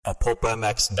A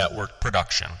FMX'er Network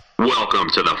production.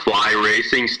 Welcome to the Fly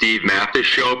Racing Steve Mathis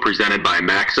Show, presented by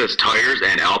Maxxis Tires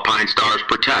and Alpine Stars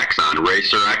Protects on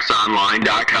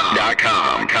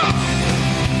RacerXOnline.com.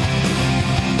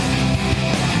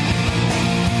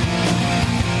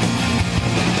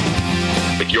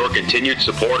 With your continued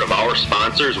support of our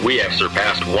sponsors, we have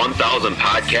surpassed 1,000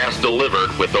 podcasts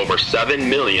delivered with over 7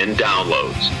 million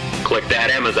downloads. Click that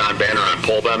Amazon banner on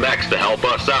FMX'er to help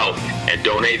us out and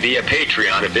donate via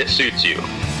Patreon if it suits you.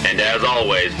 And as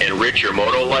always, enrich your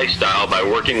moto lifestyle by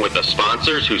working with the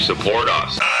sponsors who support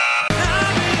us.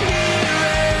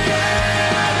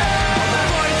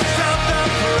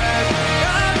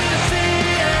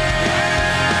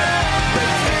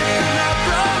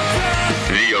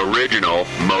 Original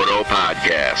Moto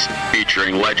Podcast,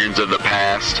 featuring legends of the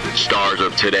past, stars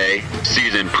of today,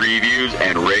 season previews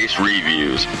and race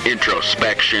reviews,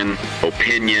 introspection,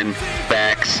 opinion,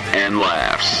 facts, and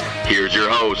laughs. Here's your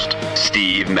host,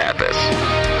 Steve Mathis.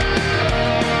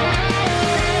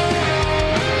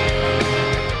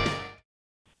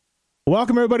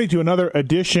 Welcome, everybody, to another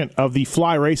edition of the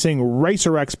Fly Racing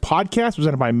RacerX podcast,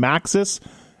 presented by Maxxis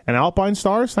and Alpine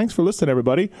Stars. Thanks for listening,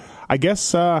 everybody. I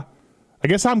guess I'm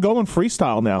going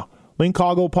freestyle now. Link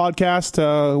Coggle podcast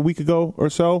a week ago or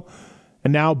so,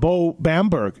 and now Beau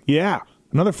Bamburg. Yeah,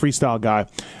 another freestyle guy.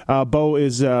 Beau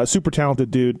is a super talented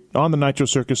dude on the Nitro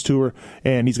Circus tour,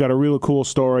 and he's got a really cool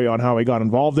story on how he got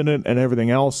involved in it and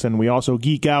everything else. And we also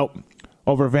geek out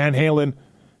over Van Halen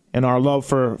and our love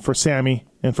for Sammy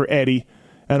and for Eddie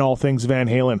and all things Van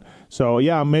Halen. So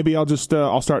yeah, maybe I'll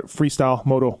start freestyle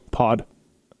moto pod,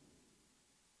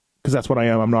 because that's what I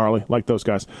am. I'm gnarly, like those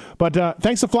guys. But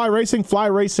thanks to Fly Racing,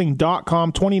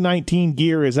 flyracing.com. 2019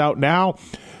 gear is out now.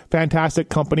 Fantastic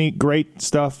company, great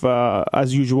stuff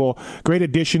as usual. Great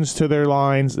additions to their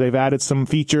lines. They've added some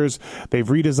features. They've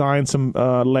redesigned some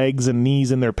legs and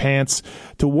knees in their pants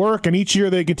to work, and each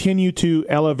year they continue to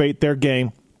elevate their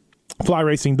game.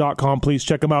 Flyracing.com, please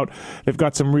check them out. They've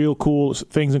got some real cool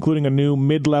things, including a new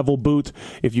mid-level boot.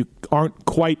 If you aren't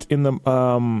quite in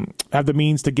the have the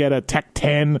means to get a Tech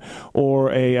 10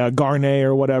 or a Garnet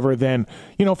or whatever, then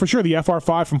for sure the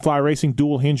FR5 from Fly Racing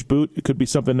dual hinge boot, it could be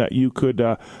something that you could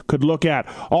look at.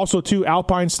 Also, too,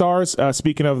 Alpine Stars.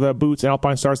 Speaking of the boots,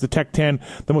 Alpine Stars, the Tech 10,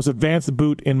 the most advanced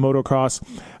boot in motocross.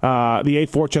 The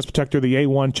A4 chest protector, the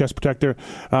A1 chest protector.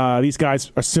 These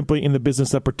guys are simply in the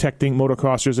business of protecting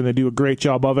motocrossers, and they do a great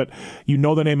job of it. You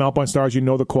know the name Alpine Stars, you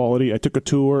know the quality. I took a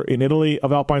tour in Italy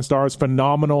of Alpine Stars,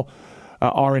 phenomenal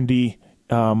R&D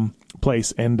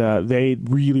place, and they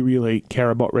really, really care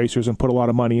about racers and put a lot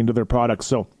of money into their products.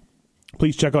 So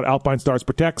please check out Alpine Stars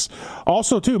Protects.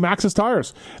 Also, too, Maxxis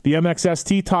Tires. The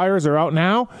MXST tires are out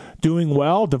now, doing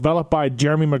well, developed by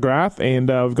Jeremy McGrath, and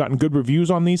we've gotten good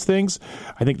reviews on these things.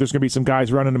 I think there's going to be some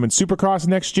guys running them in Supercross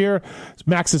next year. It's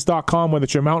Maxxis.com, whether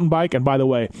it's your mountain bike, and by the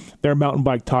way, their mountain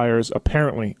bike tires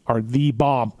apparently are the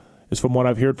bomb, is from what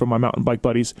I've heard from my mountain bike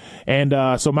buddies. And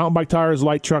so mountain bike tires,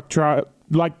 light truck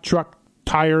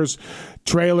tires,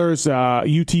 trailers,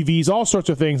 UTVs, all sorts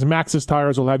of things. Maxxis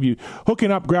Tires will have you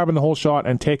hooking up, grabbing the whole shot,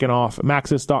 and taking off.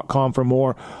 Maxxis.com for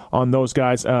more on those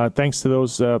guys. Thanks to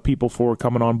those people for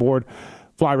coming on board.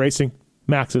 Fly Racing,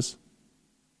 Maxxis,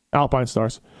 Alpine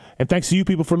Stars. And thanks to you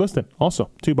people for listening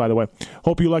also, too, by the way.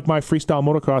 Hope you like my freestyle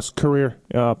motocross career,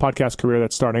 podcast career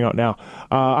that's starting out now.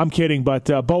 I'm kidding, but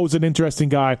Beau's an interesting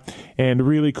guy, and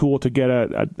really cool to get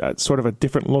a sort of a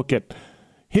different look at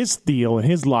his deal and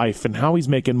his life and how he's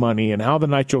making money and how the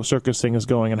Nitro Circus thing is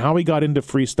going and how he got into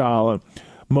freestyle and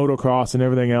motocross and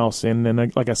everything else. And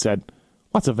then, like I said,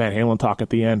 lots of Van Halen talk at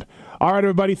the end. All right,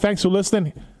 everybody, thanks for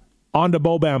listening. On to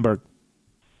Beau Bamburg.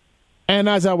 And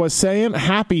as I was saying,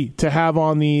 happy to have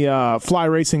on the Fly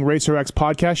Racing RacerX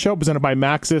podcast show presented by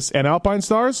Maxxis and Alpine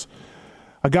Stars,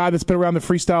 a guy that's been around the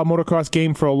freestyle motocross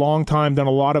game for a long time, done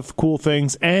a lot of cool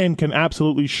things, and can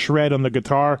absolutely shred on the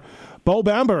guitar. Beau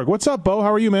Bamburg. What's up, Beau?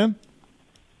 How are you, man?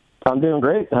 I'm doing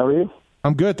great. How are you?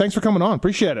 I'm good. Thanks for coming on.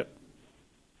 Appreciate it.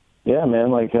 Yeah,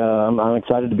 man. I'm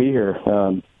excited to be here.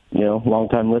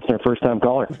 Long-time listener, first-time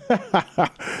caller.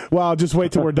 Well, just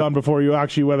wait till we're done before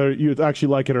whether you actually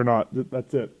like it or not.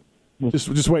 That's it.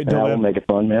 Just wait until we'll make it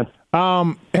fun, man.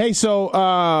 Hey, so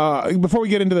before we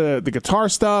get into the guitar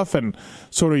stuff and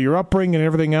sort of your upbringing and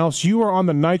everything else, you were on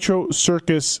the Nitro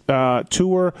Circus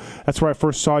tour. That's where I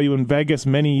first saw you in Vegas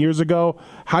many years ago.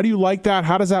 How do you like that?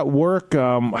 How does that work?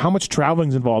 How much traveling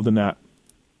is involved in that?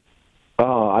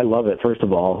 Oh, I love it. First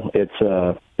of all, it's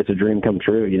a dream come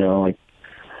true.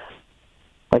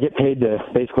 I get paid to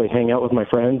basically hang out with my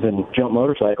friends and jump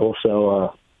motorcycles,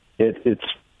 so it's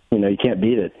you can't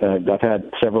beat it. I've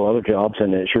had several other jobs,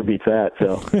 and it sure beats that.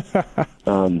 So,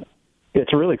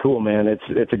 It's really cool, man.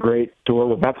 It's a great tour.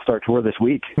 We're about to start tour this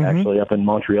week, actually, up in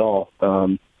Montreal.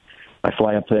 I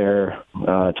fly up there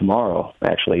tomorrow,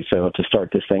 actually, so to start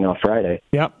this thing on Friday.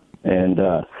 Yep. And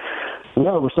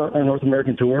we're starting our North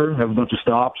American tour, have a bunch of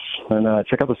stops, and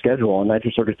check out the schedule on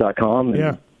nitrocircus.com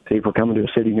and see if we're coming to a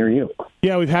city near you.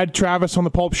 Yeah, we've had Travis on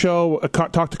the Pulp Show,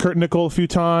 talked to Kurt Nickel a few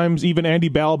times, even Andy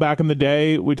Bell back in the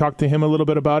day. We talked to him a little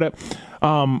bit about it.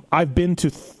 I've been to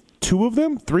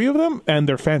three of them, and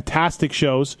they're fantastic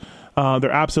shows.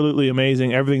 They're absolutely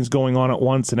amazing. Everything's going on at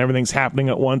once, and everything's happening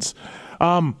at once.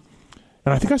 And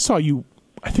I think I saw you.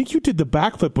 I think you did the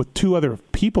backflip with two other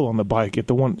people on the bike at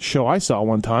the one show I saw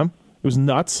one time. It was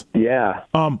nuts. Yeah.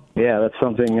 That's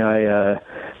something I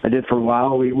did for a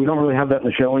while. We don't really have that in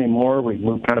the show anymore. We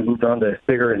kind of moved on to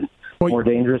bigger and more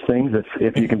dangerous things,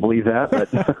 if you can believe that.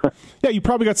 But yeah, you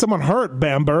probably got someone hurt,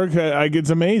 Bamburg.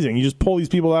 It's amazing. You just pull these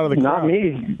people out of the crowd. Not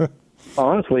me.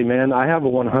 Honestly, man, I have a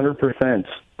 100%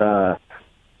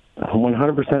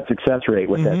 success rate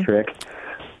with that trick.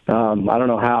 I don't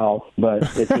know how, but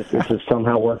it just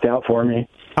somehow worked out for me.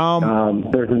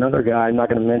 There's another guy, I'm not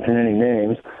going to mention any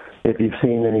names, if you've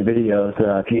seen any videos.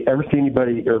 If you ever see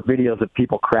anybody or videos of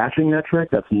people crashing that trick,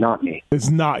 that's not me. It's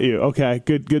not you. Okay,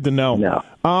 good to know. No.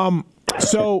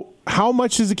 So how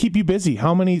much does it keep you busy?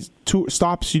 How many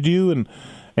stops you do,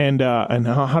 and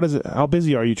how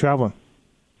busy are you traveling?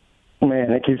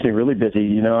 Man, it keeps me really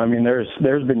busy. I mean,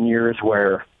 there's been years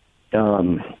where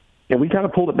we kind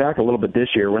of pulled it back a little bit this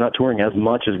year. We're not touring as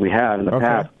much as we had in the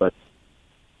past, but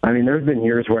I mean, there's been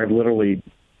years where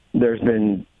there's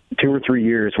been 2 or 3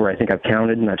 years where I think I've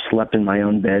counted and I've slept in my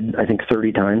own bed, I think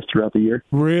 30 times throughout the year.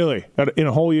 Really? In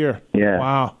a whole year? Yeah.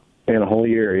 Wow. In a whole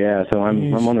year, yeah. So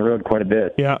I'm on the road quite a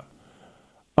bit. Yeah.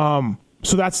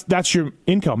 So that's your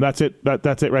income. That's it.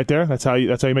 That's it right there. That's how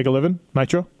you make a living,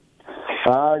 Nitro?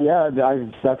 Yeah,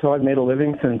 that's how I've made a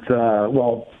living since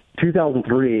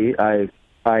 2003.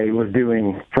 I was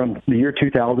doing from the year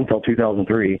 2000 until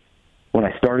 2003. When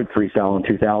I started freestyle in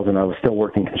 2000, I was still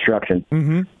working construction.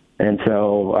 Mm-hmm. And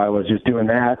so I was just doing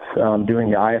that, doing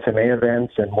the IFMA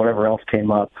events and whatever else came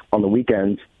up on the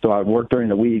weekends. So I would work during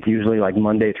the week, usually like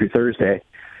Monday through Thursday,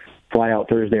 fly out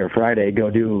Thursday or Friday, go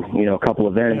do, a couple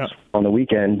events on the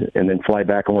weekend, and then fly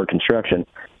back and work construction.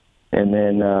 And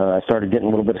then I started getting a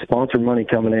little bit of sponsor money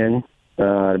coming in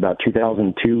about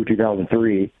 2002,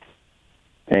 2003.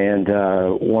 And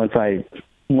once I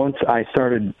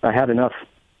started, I had enough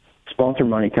sponsor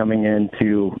money coming in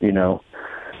to,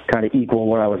 kind of equal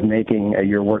what I was making a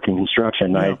year working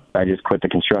construction. Yeah. I just quit the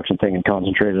construction thing and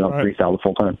concentrated on freestyle the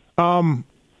full time.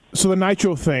 So the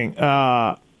Nitro thing,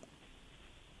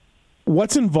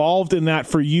 what's involved in that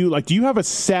for you? Like, do you have a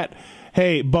set,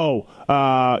 hey, Beau,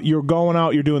 you're going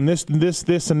out, you're doing this, and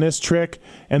this trick,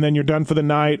 and then you're done for the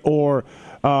night? Or,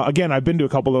 again, I've been to a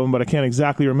couple of them, but I can't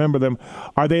exactly remember them.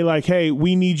 Are they like, hey,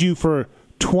 we need you for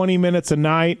 20 minutes a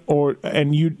night,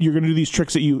 and you're going to do these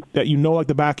tricks that you know like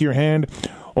the back of your hand?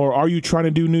 Or are you trying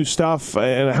to do new stuff?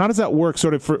 And how does that work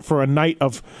sort of for a night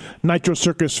of Nitro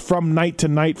Circus from night to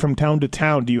night, from town to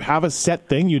town? Do you have a set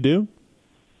thing you do?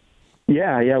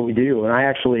 Yeah, we do. And I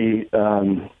actually,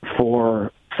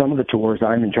 for some of the tours,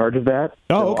 I'm in charge of that.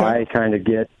 Oh, okay. So I kind of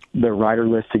get the rider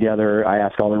list together. I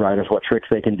ask all the riders what tricks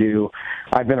they can do.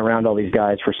 I've been around all these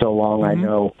guys for so long. I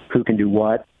know who can do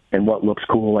what and what looks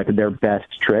cool, like their best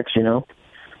tricks, So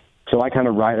I kind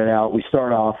of ride it out. We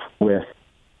start off with,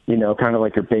 kind of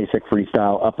like your basic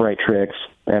freestyle upright tricks.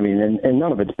 I mean, and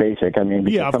none of it's basic. I mean,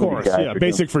 yeah, of course,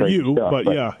 basic for you, stuff, but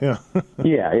yeah.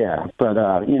 yeah. But,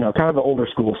 kind of the older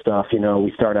school stuff,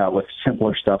 we start out with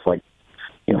simpler stuff like,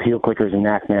 heel clickers and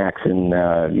knack-knacks and,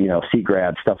 seat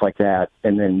grabs, stuff like that.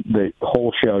 And then the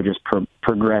whole show just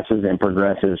progresses and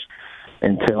progresses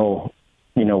until,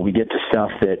 we get to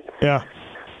stuff that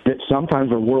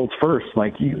sometimes are world's first.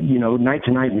 Like, night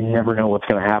to night, you never know what's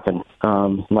going to happen.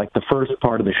 Like the first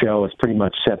part of the show is pretty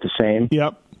much set the same.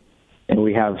 Yep. And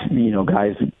we have,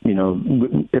 guys,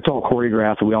 it's all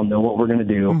choreographed. We all know what we're going to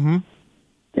do. Mm-hmm.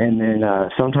 And then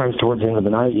sometimes towards the end of the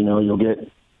night, you'll get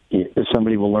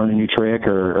somebody will learn a new trick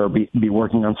or be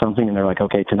working on something, and they're like,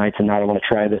 okay, tonight's the night. I want to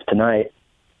try this tonight.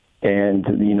 And,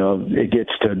 it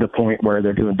gets to the point where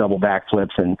they're doing double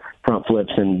backflips and front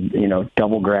flips and,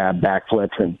 double grab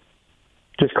backflips and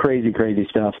just crazy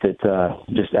stuff that's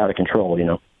just out of control,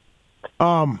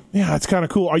 Yeah, that's kind of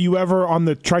cool. Are you ever on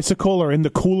the tricycle or in the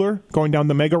cooler going down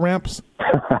the mega ramps?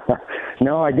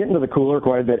 No, I get into the cooler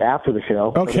quite a bit after the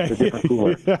show. Okay. It's a different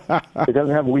cooler. It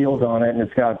doesn't have wheels on it, and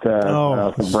it's got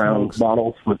some brown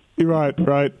bottles with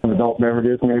some adult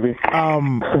beverages, maybe.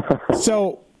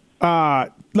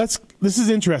 This is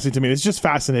interesting to me. It's just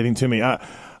fascinating to me.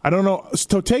 I don't know.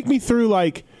 So take me through,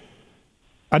 like,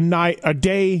 a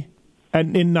day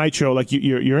in Nitro, like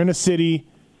you're in a city.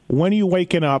 When are you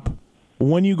waking up?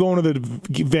 When you go into the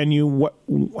venue?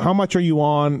 How much are you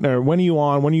on? Or when are you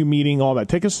on? When are you meeting? All that.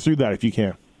 Take us through that if you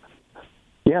can.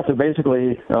 Yeah, so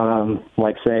basically,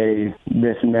 like say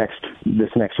this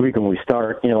next week when we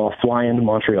start, I'll fly into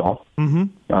Montreal,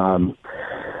 and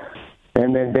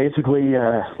then basically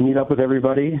meet up with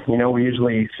everybody. We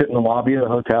usually sit in the lobby of the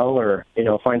hotel, or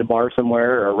find a bar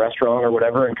somewhere or a restaurant or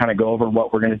whatever, and kind of go over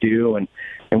what we're going to do and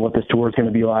what this tour is going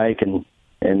to be like,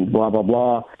 and blah blah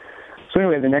blah. So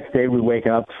anyway, the next day we wake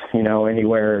up,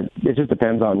 anywhere. It just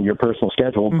depends on your personal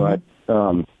schedule, but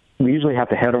we usually have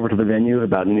to head over to the venue at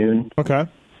about noon. Okay.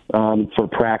 For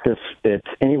practice, it's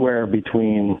anywhere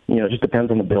between, it just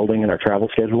depends on the building and our travel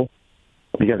schedule.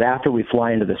 Because after we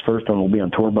fly into this first one, we'll be on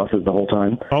tour buses the whole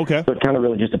time. Okay. So it kind of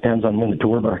really just depends on when the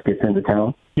tour bus gets into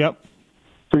town. Yep.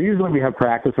 So usually we have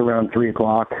practice around 3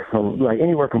 o'clock, or like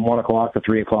anywhere from 1 o'clock to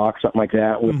 3 o'clock, something like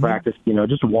that. We'll practice,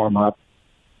 just to warm up.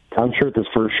 I'm sure at this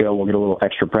first show we'll get a little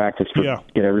extra practice to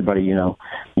get everybody,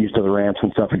 used to the ramps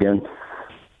and stuff again.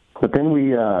 But then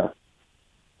we,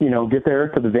 get there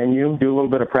to the venue, do a little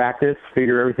bit of practice,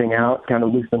 figure everything out, kind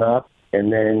of loosen up,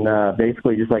 and then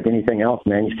basically just like anything else,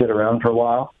 man, you sit around for a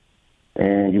while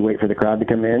and you wait for the crowd to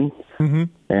come in.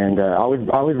 And I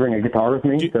always bring a guitar with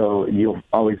me, so you'll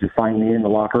always just find me in the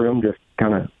locker room, just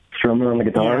kind of strumming on the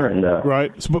guitar. And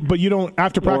right. So, but you don't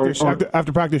after practice.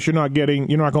 After practice, you're not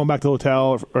going back to the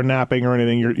hotel or napping or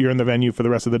anything. You're in the venue for the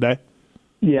rest of the day.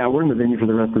 Yeah, we're in the venue for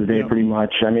the rest of the day, pretty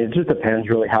much. I mean, it just depends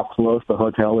really how close the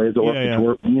hotel is, or if the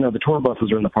tour, the tour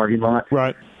buses are in the parking lot.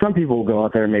 Right. Some people will go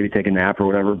out there and maybe take a nap or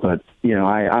whatever, but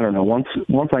I don't know. Once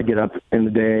I get up in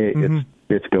the day,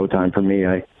 it's go time for me.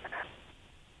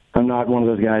 I'm not one of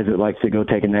those guys that likes to go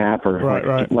take a nap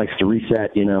or likes to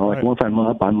reset. Like once I'm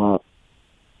up, I'm up.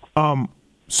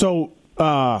 So,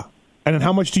 and then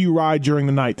how much do you ride during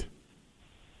the night?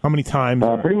 How many times?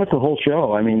 Pretty much the whole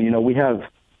show. I mean, we have.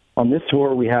 On this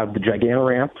tour, we have the Gigano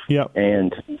ramps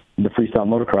and the freestyle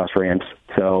motocross ramps.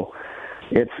 So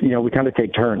it's, we kind of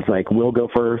take turns. Like we'll go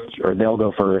first or they'll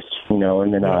go first,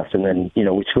 and then us. And then,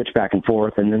 we switch back and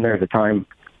forth. And then there's a time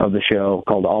of the show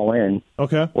called All In.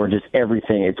 Okay. Where just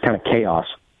everything, it's kind of chaos.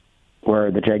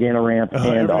 Where the Gigano ramp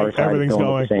and our side is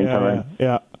going at the same time.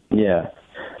 Yeah.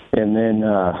 And then,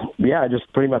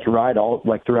 just pretty much ride all,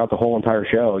 like throughout the whole entire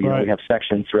show. We have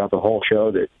sections throughout the whole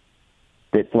show that,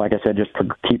 like I said, just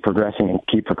keep progressing and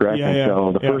keep progressing.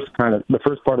 So the first part of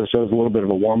the show is a little bit of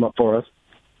a warm up for us,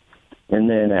 and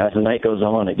then as the night goes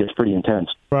on, it gets pretty intense.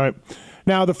 Right.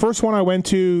 Now, the first one I went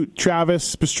to,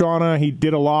 Travis Pastrana, he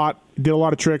did a lot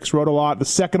of tricks, rode a lot. The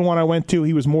second one I went to,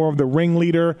 he was more of the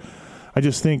ringleader. I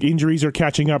just think injuries are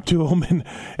catching up to him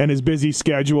and his busy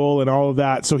schedule and all of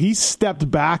that. So he stepped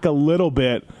back a little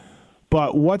bit.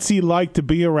 But what's he like to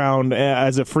be around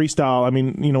as a freestyle? I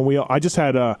mean, I just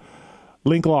had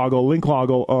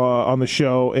Linkloggle on the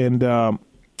show, and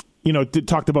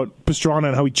talked about Pastrana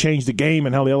and how he changed the game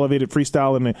and how he elevated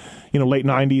freestyle in the late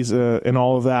 '90s and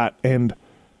all of that. And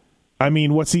I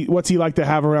mean, what's he like to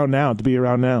have around now? To be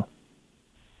around now?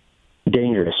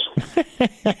 Dangerous.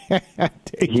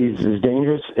 He's as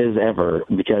dangerous as ever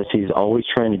because he's always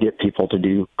trying to get people to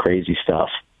do crazy stuff.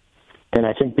 And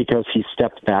I think because he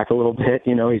stepped back a little bit,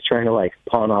 he's trying to like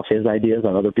pawn off his ideas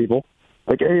on other people.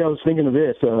 Like, hey, I was thinking of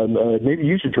this. Maybe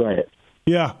you should try it.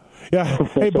 Yeah.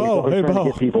 Hey, Bo. Trying to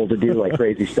get people to do like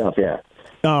crazy stuff. Yeah.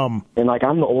 And like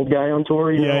I'm the old guy on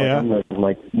tour. I'm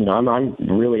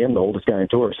really am the oldest guy on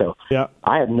tour. So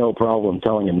I have no problem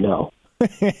telling him no.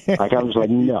 Like I'm just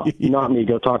like, no, not me.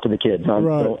 Go talk to the kids.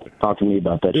 Don't talk to me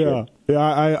about that shit.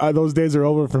 Yeah. I those days are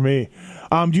over for me.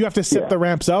 Do you have to set the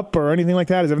ramps up or anything like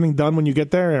that? Is everything done when you get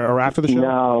there or after the show?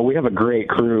 No, we have a great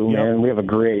crew, man. We have a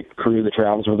great crew that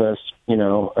travels with us,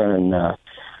 and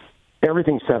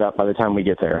everything's set up by the time we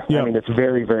get there. I mean, it's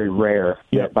very, very rare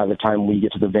that by the time we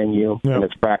get to the venue and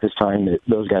it's practice time that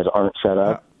those guys aren't set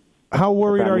up. How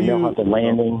worried are you? About the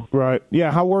landing. Right.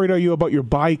 Yeah. How worried are you about your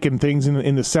bike and things in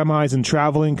the semis and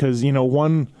traveling? Because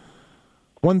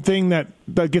one thing that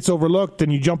gets overlooked,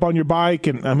 and you jump on your bike,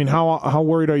 and I mean, how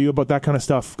worried are you about that kind of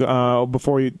stuff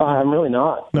before you? I'm really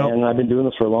not. No. And I've been doing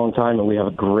this for a long time, and we have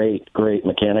a great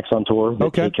mechanics on tour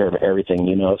that take care of everything.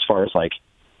 As far as like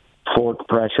fork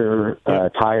pressure,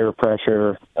 tire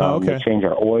pressure. They change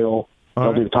our oil.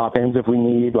 They'll do the top ends if we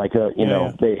need. Like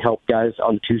they help guys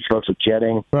on the two strokes with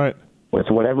jetting. Right. With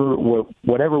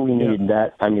whatever we need.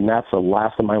 That's the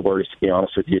last of my worries, to be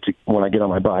honest with you. When I get on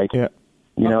my bike. Yeah.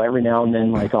 Every now and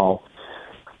then, like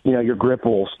your grip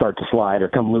will start to slide or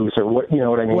come loose or what,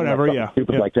 what I mean? Whatever, like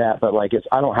stupid like that. But like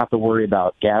I don't have to worry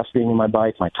about gas being in my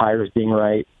bike, my tires being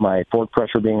right, my fork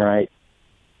pressure being right.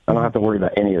 I don't have to worry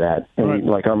about any of that. And Right.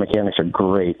 like our mechanics are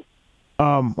great.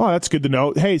 Well, that's good to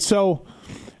know. Hey, so,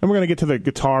 and we're going to get to the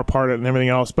guitar part and everything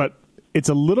else, but it's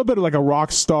a little bit like a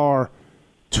rock star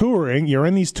touring. You're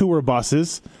in these tour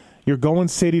buses. You're going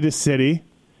city to city.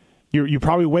 You're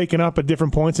probably waking up at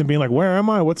different points and being like, where am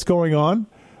I? What's going on?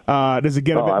 Does it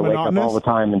get a bit I wake monotonous? up all the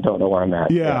time and don't know where I'm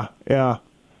at. Yeah.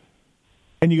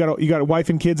 And you got a wife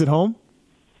and kids at home?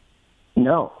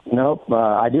 No.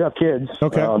 I do have kids.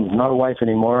 Okay. Not a wife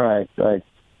anymore. I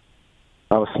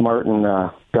was smart and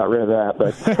got rid of that.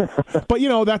 But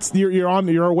But that's you're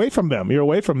away from them. You're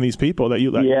away from these people that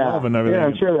you love and everything. Yeah,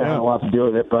 I'm sure that had a lot to do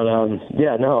with it. But I'm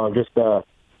just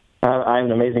I have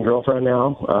an amazing girlfriend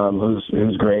now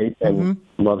who's great and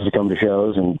loves to come to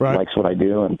shows and likes what I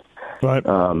do. And right.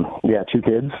 2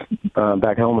 kids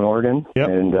back home in Oregon,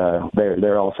 and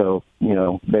they're also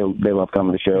they love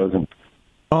coming to shows and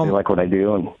they like what I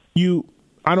do. And you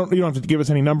don't have to give us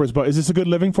any numbers, but is this a good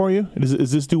living for you?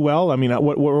 Is this do well? I mean,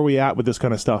 what are we at with this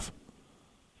kind of stuff?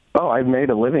 Oh, I've made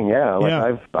a living. Yeah,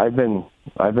 I've been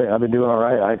doing all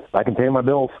right. I can pay my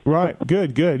bills. Right.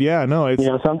 Good. Yeah. No. It's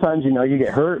sometimes you get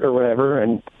hurt or whatever,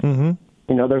 and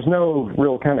there's no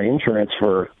real kind of insurance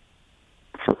for.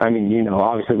 I mean,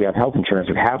 obviously we have health insurance.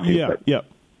 We have to. Yeah. But, yeah.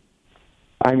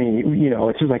 I mean,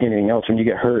 it's just like anything else. When you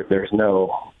get hurt, there's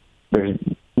no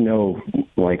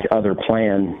like other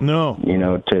plan. No.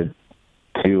 To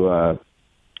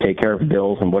take care of the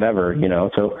bills and whatever.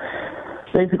 So.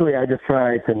 Basically, I just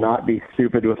try to not be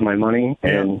stupid with my money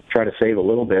and try to save a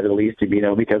little bit at least,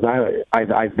 because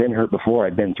I've been hurt before.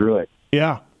 I've been through it.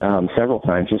 Yeah. Several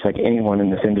times, just like anyone in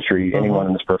this industry, anyone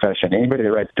in this profession, anybody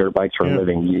that rides dirt bikes for a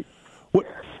living.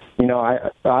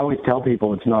 I always tell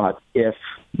people it's not if,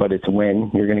 but it's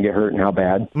when you're going to get hurt and how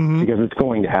bad, because it's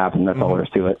going to happen. That's all there is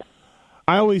to it.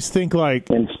 I always think we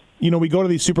go to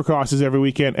these supercrosses every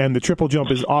weekend, and the triple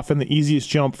jump is often the easiest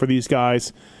jump for these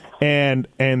guys. And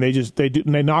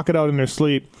they knock it out in their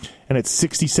sleep, and it's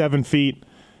 67 feet,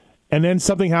 and then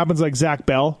something happens like Zach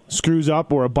Bell screws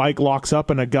up, or a bike locks up,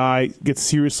 and a guy gets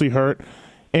seriously hurt.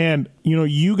 And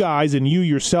you guys and you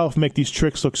yourself make these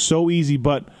tricks look so easy,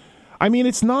 but I mean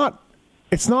it's not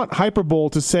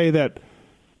hyperbole to say that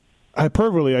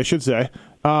hyperbole, I should say,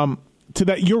 to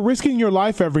that you're risking your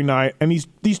life every night, and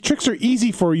these tricks are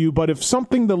easy for you, but if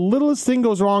the littlest thing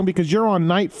goes wrong because you're on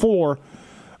night 4.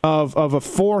 Of a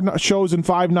 4 shows and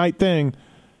 5 night thing,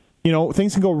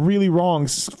 things can go really wrong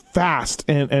fast,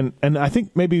 and I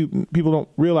think maybe people don't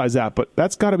realize that, but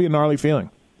that's got to be a gnarly feeling.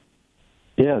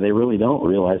 Yeah, they really don't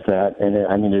realize that, and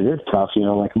it is tough.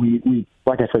 Like we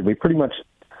like I said, we pretty much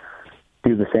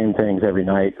do the same things every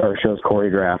night. Our show's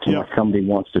choreographed, unless somebody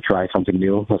wants to try something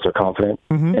new, unless they're confident,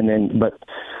 but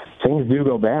things do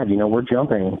go bad. We're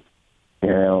jumping,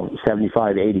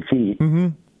 75, 80 feet,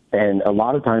 and a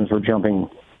lot of times we're jumping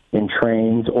in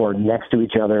trains or next to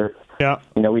each other. Yeah.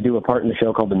 We do a part in the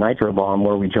show called the Nitro Bomb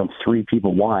where we jump 3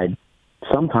 people wide,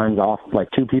 sometimes off like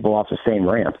 2 people off the same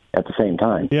ramp at the same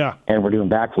time. Yeah. And we're doing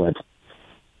backflips.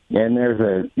 And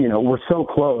there's we're so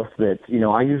close that,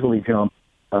 I usually jump,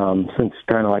 since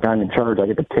kind of like I'm in charge, I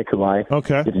get to pick who I get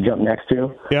to jump next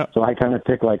to. Yeah. So I kind of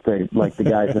pick like the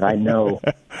guys that I know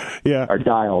are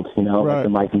dialed, like the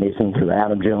Mike Masons or the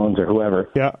Adam Jones or whoever.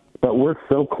 Yeah. But we're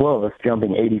so close,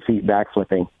 jumping 80 feet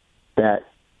backflipping, that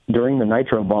during the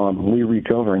Nitro Bomb, we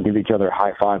reach over and give each other a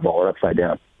high five while we're upside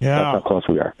down. Yeah. That's how close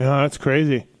we are. Yeah, that's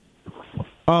crazy.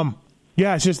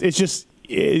 It's just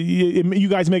you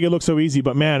guys make it look so easy,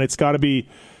 but man, it's got to be,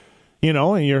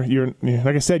 and you're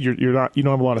like I said, you don't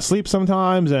have a lot of sleep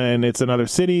sometimes, and it's another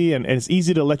city, and it's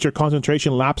easy to let your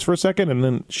concentration lapse for a second, and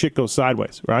then shit goes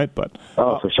sideways, right? But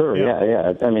for sure,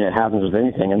 yeah. I mean, it happens with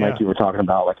anything, and like you were talking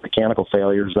about, like mechanical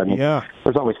failures. I mean,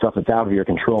 there's always stuff that's out of your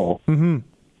control. Mm-hmm.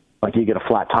 Like you get a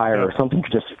flat tire or something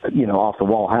just off the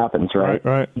wall happens, right?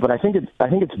 Right. But I think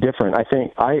it's different.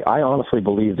 I honestly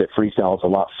believe that freestyle is a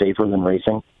lot safer than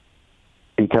racing,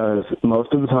 because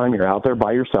most of the time you're out there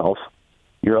by yourself.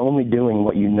 You're only doing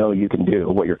what you can do,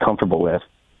 what you're comfortable with.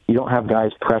 You don't have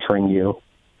guys pressuring you.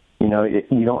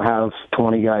 You don't have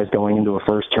 20 guys going into a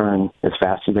first turn as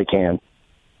fast as they can.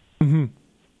 Mm-hmm.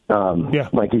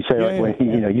 Like you say,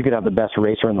 you could have the best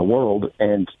racer in the world,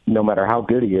 and no matter how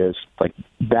good he is, like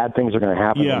bad things are going to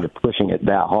happen when you're pushing it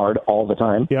that hard all the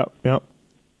time. Yep.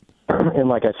 And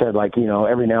like I said,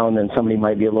 every now and then somebody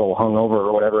might be a little hungover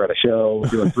or whatever at a show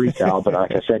doing freestyle, but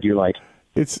like I said,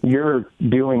 you're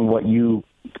doing what you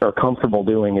are comfortable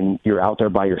doing, and you're out there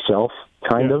by yourself,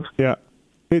 kind of. Yeah.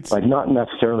 It's like not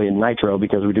necessarily in Nitro,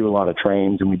 because we do a lot of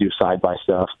trains and we do side-by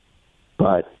stuff,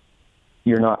 but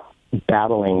you're not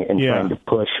battling and trying to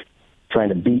push, trying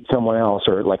to beat someone else,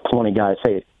 or like 20 guys.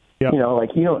 Say Yep.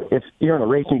 If you're in a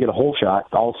race and you get a hole shot,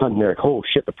 all of a sudden you're like, oh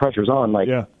shit, the pressure's on. Like,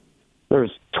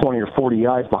 there's 20 or 40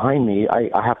 guys behind me.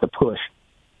 I have to push.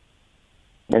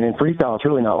 And in freestyle, it's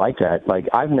really not like that. Like,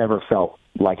 I've never felt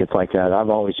like it's like that. I've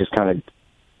always just kind of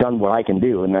done what I can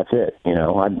do, and that's it.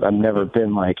 I've never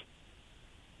been like,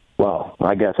 well,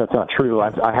 I guess that's not true.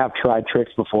 I have tried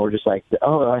tricks before, just like,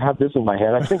 oh, I have this in my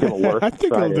head. I think it'll work. I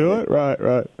think I'll do it. Right.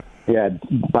 Yeah,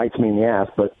 it bites me in the ass,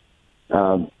 but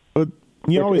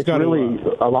you always got really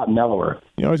a lot mellower.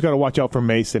 You always got to watch out for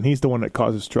Mason. He's the one that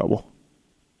causes trouble.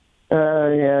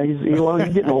 Yeah, he's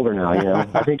getting older now.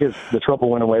 I think the trouble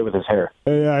went away with his hair.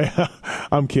 Yeah.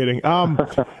 I'm kidding.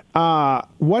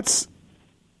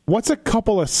 What's a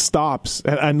couple of stops?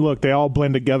 And look, they all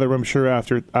blend together, I'm sure,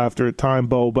 after time,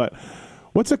 Beau. But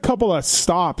what's a couple of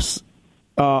stops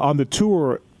on the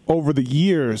tour over the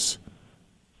years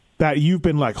that you've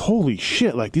been like, holy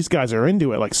shit, like these guys are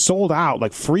into it, like sold out,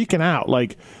 like freaking out?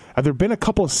 Like, have there been a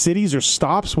couple of cities or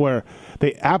stops where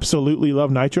they absolutely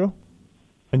love Nitro?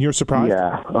 And you're surprised?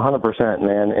 Yeah, 100%,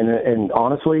 man. And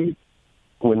honestly,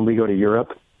 when we go to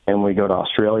Europe and we go to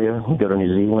Australia, we go to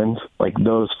New Zealand, like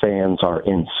those fans are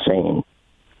insane.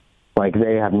 Like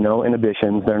they have no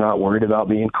inhibitions. They're not worried about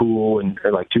being cool and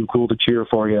they're like too cool to cheer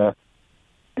for you.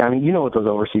 I mean, you know what those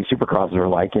overseas supercrosses are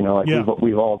like.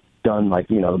 We've all done like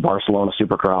the Barcelona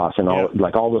Supercross and all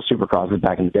all those Supercrosses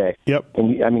back in the day. Yep.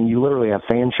 And you literally have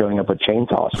fans showing up with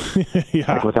chainsaws,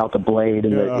 like without the blade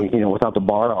and without the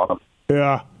bar on them.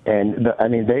 Yeah. And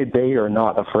they are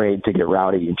not afraid to get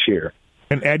rowdy and cheer.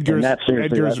 And Edgar's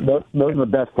those are the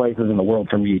best places in the world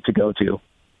for me to go to.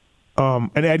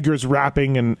 And Edgar's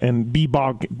rapping and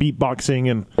beatboxing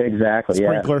and exactly,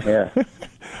 sprinkler.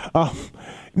 Yeah.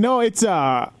 No, it's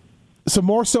so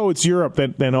more so it's Europe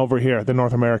than over here, than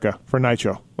North America for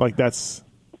Nitro. Like that's.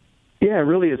 Yeah,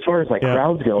 really. As far as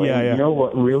crowds go, you know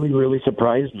what really really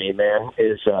surprised me, man,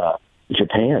 is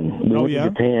Japan. We went to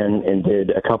Japan and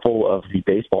did a couple of the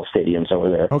baseball stadiums over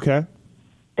there. Okay.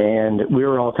 And we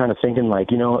were all kind of thinking,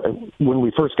 when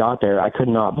we first got there, I could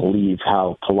not believe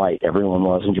how polite everyone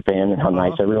was in Japan and how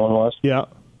nice everyone was. Yeah.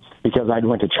 Because I'd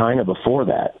went to China before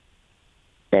that.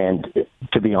 And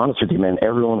to be honest with you, man,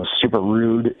 everyone was super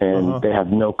rude, and they have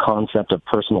no concept of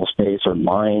personal space or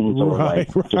lines or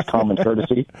just common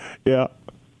courtesy. Yeah.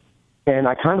 And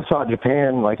I kind of thought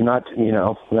Japan, not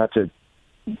to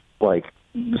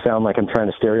sound like I'm trying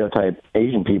to stereotype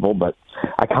Asian people, but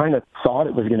I kind of thought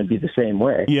it was going to be the same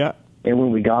way. Yeah. And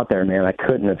when we got there, man, I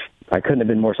couldn't have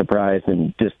been more surprised,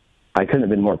 and I couldn't have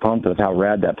been more pumped with how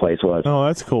rad that place was. Oh,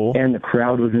 that's cool. And the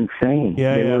crowd was insane.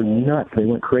 Yeah, they were nuts. They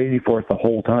went crazy for us the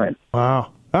whole time.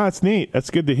 Wow. That's neat. That's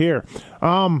good to hear.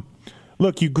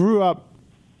 Look, you grew up,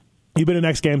 you've been in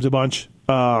X Games a bunch.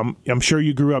 I'm sure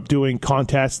you grew up doing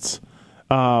contests.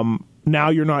 Now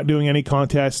you're not doing any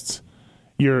contests.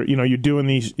 You're doing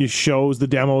these shows, the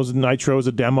demos. Nitro's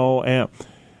a demo, and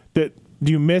do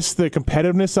you miss the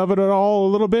competitiveness of it at all? A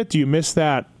little bit. Do you miss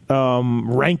that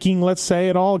ranking, let's say,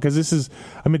 at all? Because this is,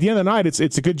 at the end of the night, it's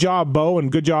a good job, Beau,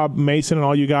 and good job, Mason, and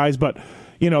all you guys. But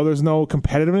there's no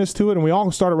competitiveness to it, and we all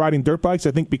started riding dirt bikes,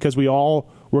 I think, because we all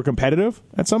were competitive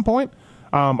at some point.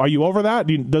 Are you over that?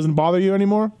 Doesn't bother you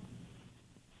anymore?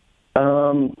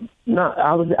 No,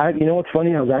 you know what's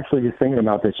funny? I was actually just thinking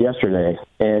about this yesterday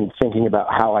and thinking about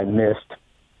how I missed,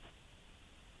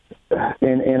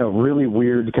 in a really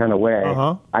weird kind of way,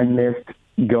 I missed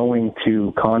going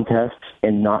to contests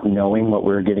and not knowing what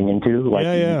we were getting into.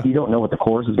 You don't know what the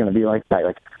course is going to be like.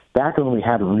 Back when we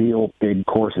had real big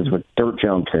courses with dirt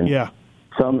jumps and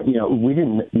some,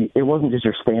 it wasn't just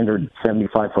your standard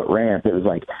 75-foot ramp. It was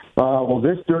like,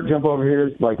 this dirt jump over here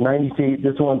is 90 feet.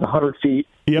 This one's 100 feet.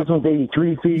 This one's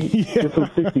 83 feet. This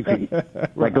one's 60 feet.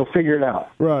 Go figure it out.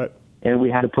 Right. And we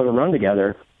had to put a run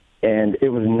together, and it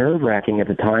was nerve-wracking at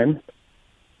the time.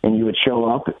 And you would show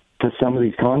up to some of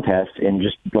these contests and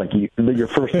just your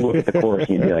first look at the course,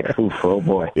 and you'd be like, oof, oh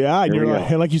boy. Yeah, and you're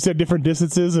like you said, different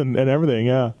distances and everything,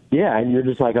 yeah. Yeah, and you're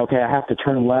just like, okay, I have to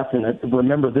turn left, and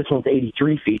remember this one's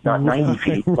 83 feet, not 90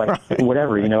 feet,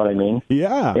 whatever, you know what I mean?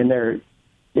 Yeah. And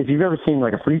if you've ever seen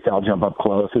a freestyle jump up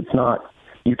close, it's not,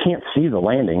 you can't see the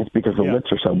landings because the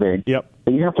lips are so big. Yep.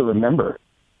 But you have to remember.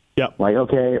 Yep.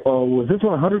 Okay, was this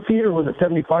one 100 feet or was it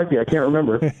 75 feet? I can't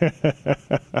remember.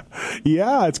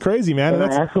 Yeah, it's crazy, man. And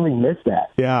I actually missed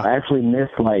that. Yeah. I actually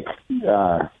missed, I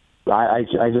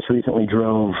just recently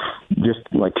drove,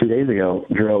 2 days ago,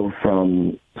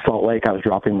 from Salt Lake. I was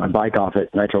dropping my bike off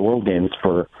at Nitro World Games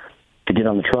to get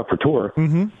on the truck for tour.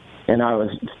 Mm-hmm. And I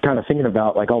was kind of thinking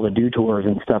about, all the tours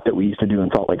and stuff that we used to do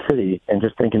in Salt Lake City, and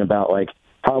just thinking about,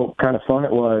 how kind of fun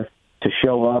it was to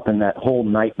show up and that whole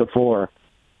night before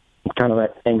kind of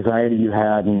that anxiety you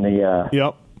had in the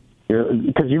Yep.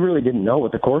 Because you really didn't know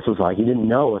what the course was like. You didn't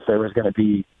know if there was going to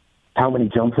be how many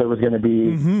jumps there was going to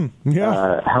be,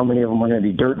 how many of them were going to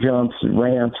be dirt jumps,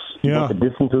 ramps, what the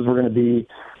distances were going to be,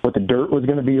 what the dirt was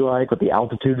going to be like, what the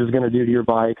altitude was going to do to your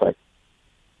bike. Like,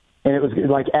 and it was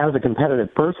like, as a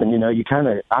competitive person, you know, you kind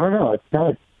of, I don't know, it's kind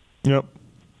of, yep.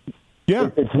 Yeah.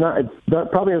 That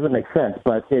probably doesn't make sense,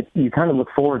 but you kind of look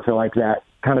forward to like that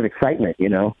kind of excitement, you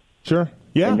know? Sure.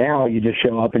 Yeah. And now you just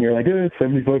show up and you're like, it's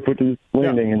 75-foot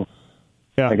landing, and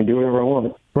I can do whatever I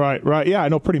want. Right. Yeah, I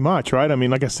know, pretty much, right? I mean,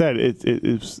 like I said,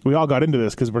 it's we all got into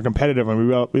this because we're competitive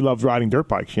and we love riding dirt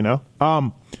bikes, you know?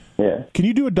 Yeah. Can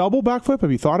you do a double backflip?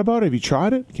 Have you thought about it? Have you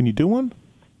tried it? Can you do one?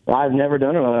 I've never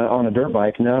done it on a dirt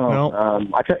bike. No.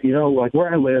 I try, you know, like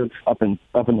where I live up in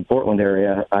the Portland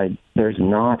area, there's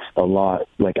not a lot.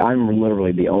 Like, I'm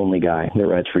literally the only guy that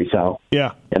rides freestyle.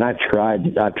 Yeah. And I've tried to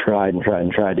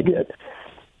get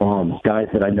guys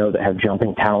that I know that have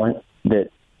jumping talent that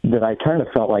I kind of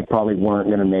felt like probably weren't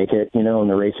going to make it, you know, in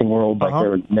the racing world. Like they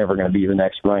were never going to be the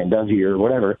next Ryan Dungey or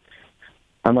whatever.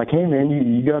 I'm like, hey, man,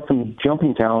 you got some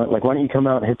jumping talent. Like, why don't you come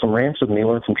out and hit some ramps with me,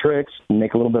 learn some tricks, and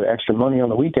make a little bit of extra money on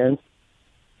the weekends?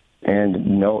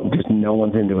 And no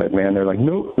one's into it, man. They're like,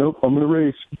 nope, I'm going to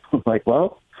race. I'm like,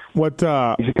 well, you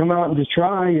should come out and just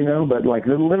try, you know. But, like,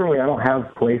 literally I don't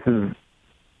have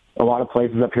a lot of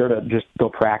places up here to just go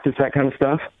practice that kind of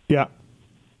stuff. Yeah.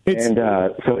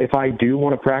 So if I do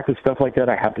want to practice stuff like that,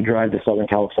 I have to drive to Southern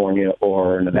California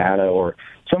or Nevada or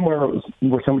somewhere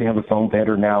where somebody has a foam pit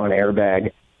or now an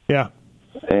airbag. Yeah.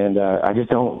 And I just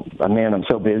don't, man, I'm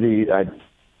so busy. I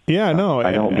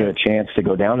don't get a chance to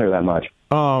go down there that much.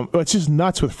 It's just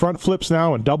nuts with front flips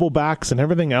now and double backs and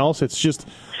everything else. It's just,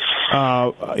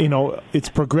 you know, it's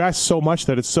progressed so much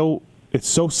that it's so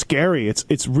scary.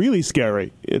 It's really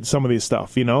scary. It's some of these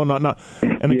stuff, you know,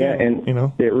 and again, you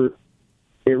know,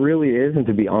 it really is. And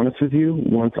to be honest with you,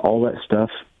 once all that stuff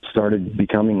started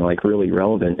becoming like really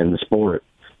relevant in the sport,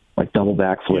 like double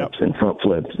back flips and front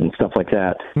flips and stuff like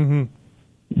that,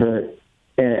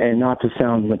 and not to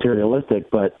sound materialistic,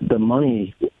 but the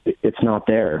money, it's not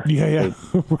there. Yeah.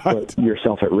 Right. Put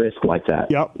yourself at risk like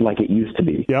that, like it used to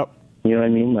be. Yep. You know what I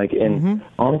mean? Like, and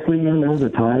honestly, man, there was a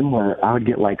time where I would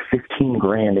get like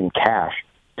 $15,000 in cash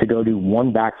to go do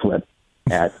one backflip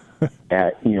at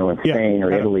you know, in Spain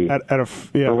or Italy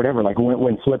or whatever. Like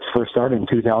when flips first started in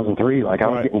 2003, like I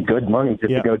was getting good money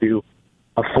just to go do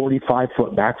a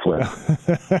 45-foot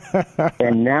backflip.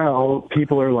 And now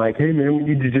people are like, hey man, we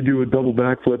need you to do a double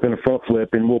backflip and a front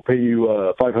flip, and we'll pay you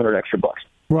 $500 extra bucks.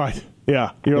 Right.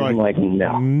 Yeah. You're and like,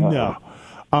 no.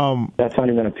 That's not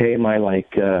even going to pay my my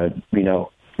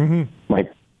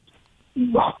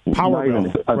power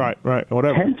bill. Right.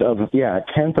 Whatever.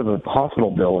 Tenth of a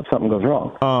hospital bill if something goes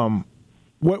wrong.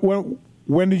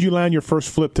 When did you land your first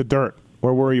flip to dirt?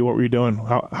 Where were you? What were you doing?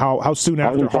 How soon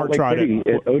after Hart tried it?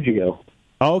 At OGO.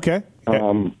 Oh, okay.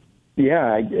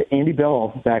 Andy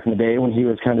Bell back in the day when he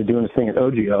was kind of doing his thing at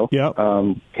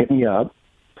OGO, hit me up,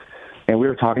 and we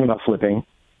were talking about flipping,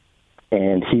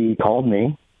 and he called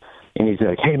me, and he's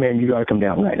like, "Hey man, you got to come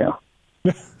down right now."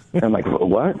 And I'm like,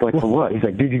 "What? Like for what?" He's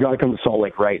like, "Dude, you got to come to Salt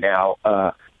Lake right now.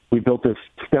 We built this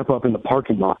step up in the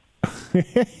parking lot."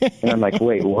 And I'm like,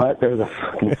 "Wait, what? There's a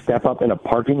fucking step up in a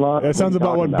parking lot?" It sounds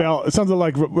about what Bell. It sounds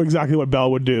like exactly what Bell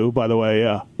would do. By the way,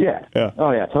 yeah.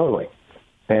 Oh yeah, totally.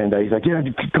 And he's like, "Yeah,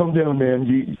 come down,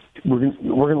 man. We're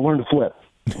gonna learn to flip."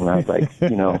 And I was like,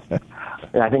 you know,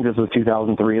 I think this was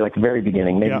 2003, like the very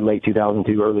beginning, maybe late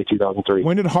 2002, early 2003.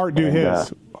 When did Hart do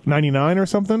his? 99 or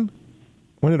something?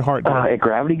 When did Hart do at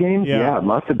Gravity Games? Yeah, it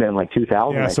must have been like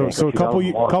 2000. Yeah, so a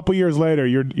couple years later,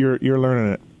 you're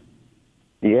learning it.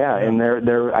 Yeah, and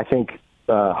there I think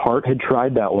Hart had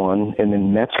tried that one, and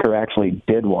then Metzger actually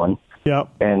did one. Yep.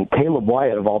 And Caleb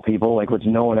Wyatt, of all people, like which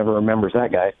no one ever remembers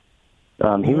that guy.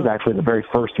 He was actually the very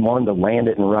first one to land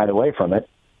it and ride away from it.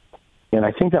 And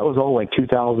I think that was all like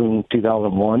 2000,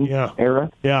 2001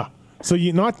 era. Yeah. So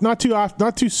you not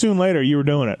too soon later you were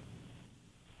doing it.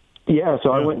 Yeah. So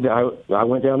I went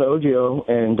down to OGO,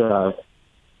 and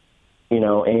you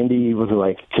know, Andy was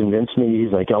like convinced me.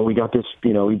 He's like, "Oh, we got this.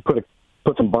 You know, we put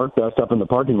some bark dust up in the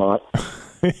parking lot."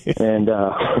 And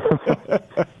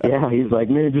he's like,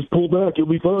 "Man, just pull back. You'll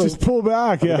be fine. Just pull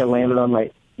back." Yeah. I landed on my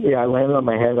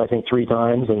head, I think 3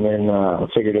 times, and then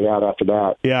figured it out after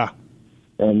that. Yeah.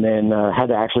 And then had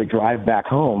to actually drive back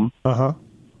home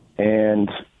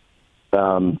and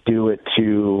do it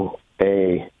to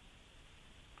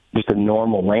just a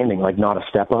normal landing, like not a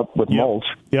step up with mulch.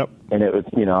 Yep. And it was,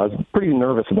 you know, I was pretty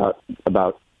nervous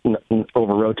about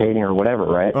over rotating or whatever,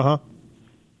 right?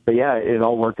 But yeah, it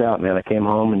all worked out, man. I came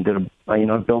home and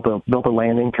built a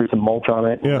landing, threw some mulch on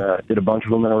it, and did a bunch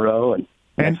of them in a row. And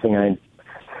next thing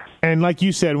And like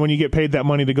you said, when you get paid that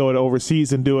money to go to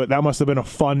overseas and do it, that must have been a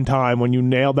fun time when you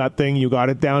nailed that thing. You got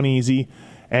it down easy,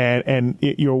 and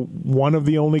you're one of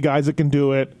the only guys that can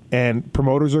do it. And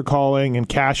promoters are calling, and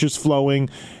cash is flowing,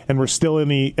 and we're still in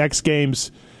the X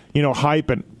Games, hype.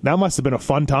 And that must have been a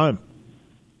fun time.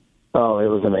 Oh, it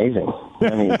was amazing.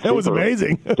 I mean, it was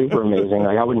amazing, super amazing.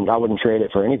 Like I wouldn't trade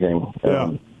it for anything.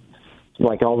 Yeah.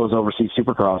 Like all those overseas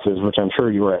supercrosses, which I'm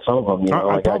sure you were at some of them.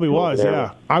 I probably was,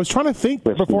 yeah. I was trying to think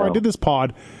before I did this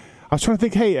pod. I was trying to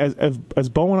think, hey, as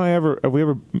Beau and I have we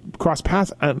ever crossed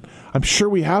paths? And I'm sure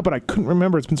we have, but I couldn't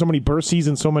remember. It's been so many Bercies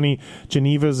and so many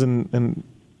Genevas and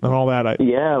all that.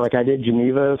 Yeah, like I did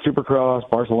Geneva Supercross,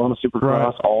 Barcelona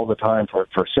Supercross all the time for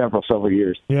several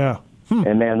years. Yeah.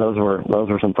 And man, those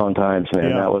were some fun times,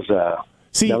 man. Yeah. That was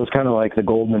kind of like the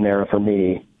golden era for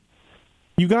me.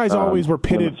 You guys always were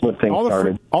pitted. All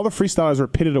the freestylers were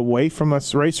pitted away from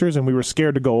us racers, and we were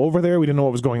scared to go over there. We didn't know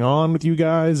what was going on with you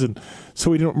guys, and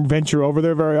so we didn't venture over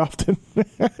there very often.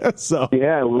 So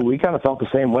yeah, we kind of felt the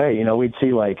same way. We'd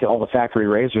see like all the factory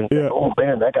racers. And think, oh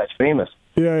man, that guy's famous.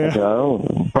 Yeah.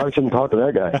 Probably shouldn't talk to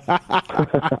that guy.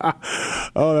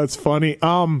 Oh, that's funny.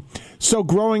 So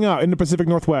growing up in the Pacific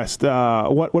Northwest,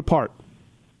 what part?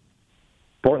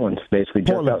 Portland, basically,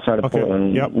 just outside of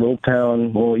Portland. Yep. Little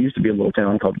town. Well, it used to be a little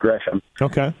town called Gresham.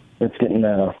 Okay. It's getting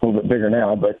a little bit bigger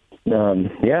now, but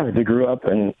we grew up,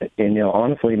 and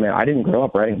honestly, man, I didn't grow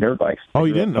up riding dirt bikes. Oh,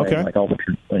 you didn't? Okay. Like all the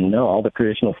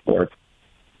traditional sports.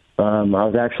 I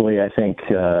was actually, I think,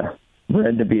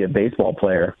 bred to be a baseball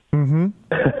player. Mm-hmm.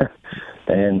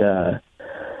 And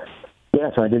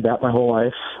so I did that my whole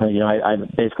life. I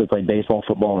basically played baseball,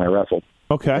 football, and I wrestled.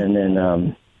 Okay. And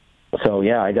then.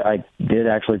 I did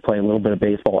actually play a little bit of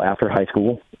baseball after high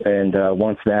school, and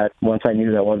once I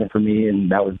knew that wasn't for me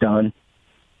and that was done,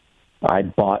 I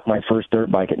bought my first dirt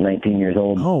bike at 19 years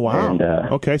old. Oh wow! And,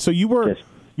 okay, so you were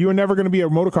never going to be a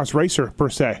motocross racer per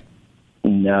se.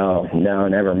 No,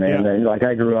 never, man. Yeah. And, like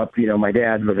I grew up, my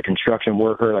dad was a construction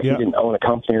worker. Like he didn't own a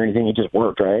company or anything; he just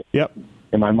worked, right? Yep.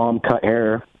 And my mom cut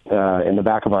hair in the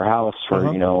back of our house for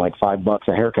like $5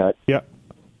 a haircut. Yep.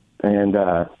 And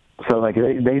so, like,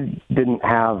 they didn't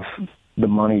have the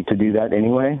money to do that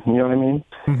anyway, you know what I mean?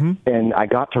 Mm-hmm. And I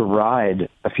got to ride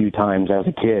a few times as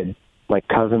a kid, like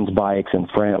cousins' bikes and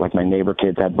like my neighbor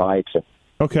kids had bikes.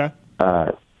 Okay.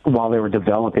 While they were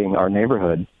developing our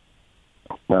neighborhood,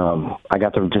 I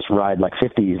got to just ride like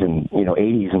 50s and,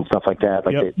 80s and stuff like that.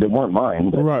 Like, they weren't mine.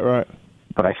 Right.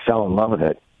 But I fell in love with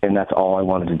it, and that's all I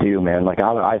wanted to do, man. Like,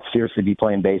 I'd seriously be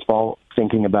playing baseball,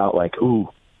 thinking about, like, ooh,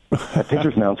 that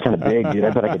pitcher's mount's kind of big, dude. I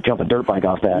bet I could jump a dirt bike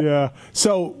off that. Yeah.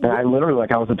 So, and I literally,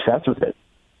 I was obsessed with it.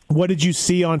 What did you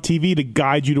see on TV to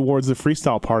guide you towards the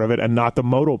freestyle part of it and not the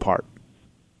moto part?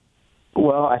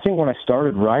 Well, I think when I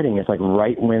started riding, it's like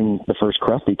right when the first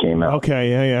Krusty came out. Okay,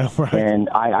 yeah, right. And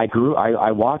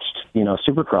I watched,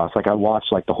 Supercross. Like I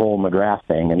watched like the whole McGrath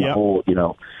thing and the whole,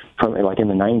 from like in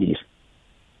the 90s.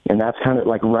 And that's kind of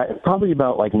like probably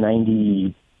about like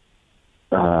 92,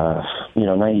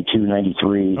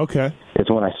 93. Okay. It's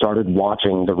when I started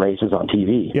watching the races on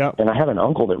TV. Yeah. And I had an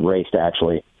uncle that raced,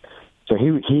 actually. So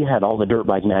he had all the dirt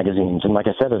bike magazines. And like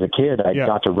I said, as a kid, I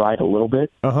got to ride a little bit.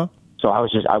 Uh-huh. So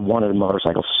I wanted a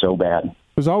motorcycle so bad. It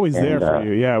was always there for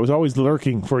you. Yeah, it was always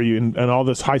lurking for you and all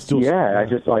this high steel. Yeah,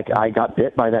 I got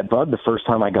bit by that bug the first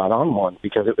time I got on one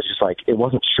because it was just like, it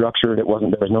wasn't structured. There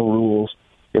was no rules.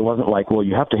 It wasn't like, well,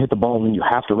 you have to hit the ball and then you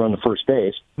have to run the first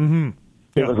base. Mm-hmm.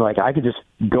 Yeah. It was like I could just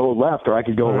go left or I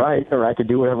could go right or I could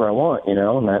do whatever I want, and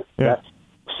that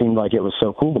seemed like it was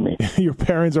so cool to me. Your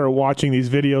parents are watching these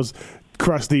videos,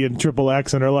 Krusty and Triple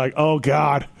X, and they're like, oh,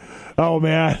 God. Oh,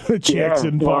 man, the chicks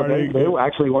and partying. They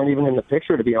actually weren't even in the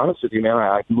picture, to be honest with you, man.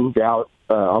 I moved out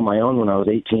on my own when I was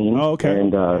 18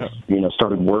 and,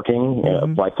 started working.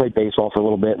 Mm-hmm. I played baseball for a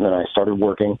little bit, and then I started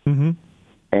working. Mm-hmm.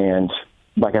 And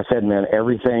like I said, man,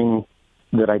 everything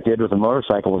that I did with a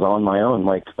motorcycle was on my own.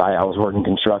 Like, I was working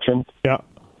construction. Yeah.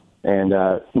 And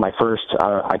my first,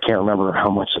 I can't remember how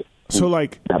much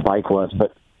that bike was,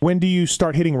 but when do you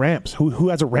start hitting ramps? Who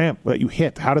has a ramp that you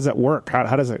hit? How does that work?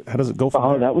 How does it go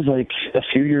from there? That was like a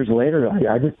few years later.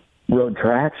 I just rode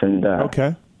tracks and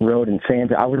rode in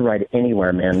sand. I would ride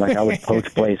anywhere, man. Like I would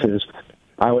poach places.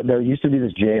 There used to be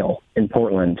this jail in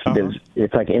Portland. Uh-huh.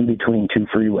 It's like in between two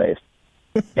freeways.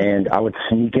 And I would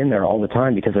sneak in there all the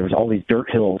time because there was all these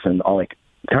dirt hills and all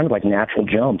kind of like natural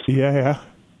jumps. Yeah.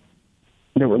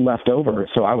 That were left over,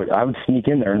 so I would sneak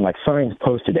in there and like signs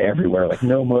posted everywhere, like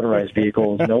no motorized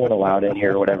vehicles, no one allowed in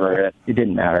here, or whatever. It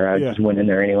didn't matter. I just went in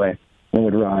there anyway and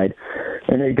would ride.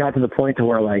 And it got to the point to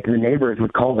where, like, the neighbors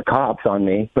would call the cops on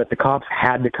me, but the cops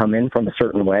had to come in from a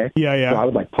certain way. Yeah, yeah. So I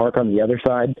would, like, park on the other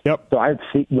side. Yep. So I'd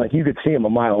see, like, you could see them a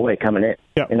mile away coming in.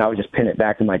 Yep. And I would just pin it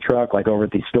back to my truck, like, over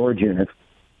at these storage units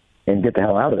and get the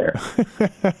hell out of there.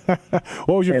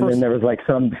 What was your and first? then there was, like,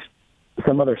 some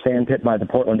other sand pit by the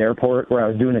Portland airport where I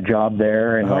was doing a job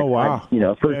there. And, like, wow.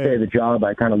 First day of the job,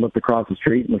 I kind of looked across the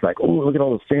street and was like, oh, look at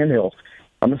all those sand hills.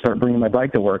 I'm going to start bringing my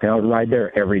bike to work. And I would ride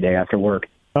there every day after work.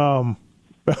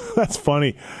 That's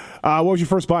funny. What was your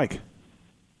first bike?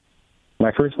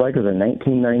 My first bike was a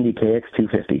 1990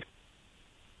 KX250.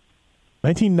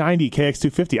 1990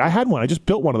 KX250. I had one. I just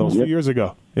built one of those a few years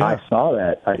ago. Yeah. I saw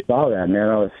that, man.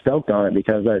 I was stoked on it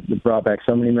because it brought back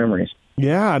so many memories.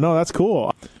 Yeah, no, that's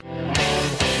cool.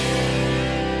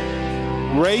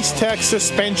 Race Tech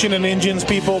suspension and engines,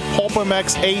 people.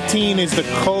 PulpMX18 is the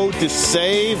code to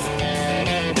save.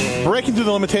 Breaking through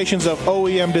the limitations of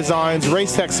OEM designs,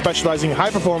 Race Tech specializing in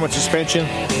high-performance suspension,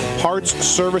 parts,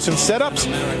 service, and setups,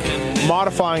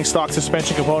 modifying stock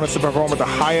suspension components to perform at the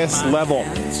highest level.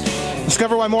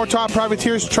 Discover why more top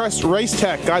privateers trust Race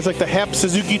Tech. Guys like the HEP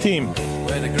Suzuki team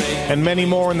and many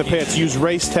more in the pits use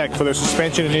Race Tech for their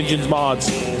suspension and engines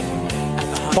mods.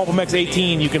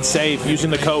 PulpMX18, you can save using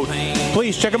the code.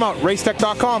 Please check them out,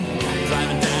 racetech.com.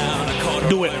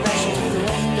 Do it.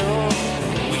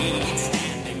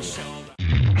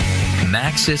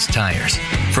 Maxxis tires.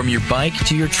 From your bike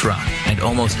to your truck and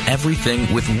almost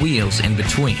everything with wheels in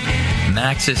between,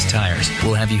 Maxxis tires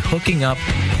will have you hooking up,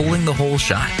 pulling the whole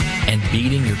shot, and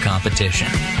beating your competition.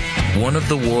 One of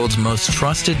the world's most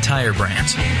trusted tire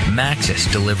brands,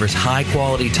 Maxxis delivers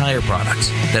high-quality tire products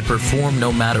that perform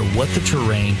no matter what the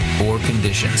terrain or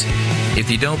conditions.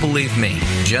 If you don't believe me,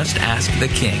 just ask the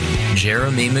king,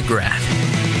 Jeremy McGrath.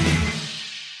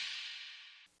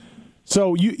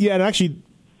 So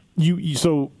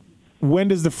so when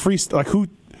does the freestyle, like who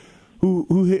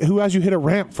has you hit a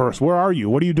ramp first? Where are you?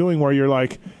 What are you doing where you're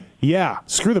like, yeah,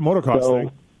 screw the motocross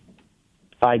thing?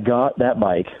 I got that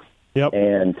bike. Yep.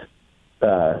 And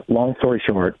long story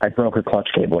short, I broke a clutch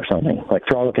cable or something, like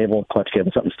throttle cable, clutch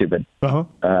cable, something stupid. Uh-huh.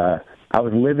 I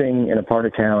was living in a part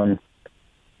of town,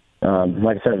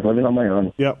 like I said, I was living on my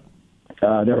own. Yep.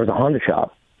 There was a Honda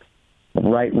shop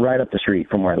right up the street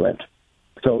from where I lived.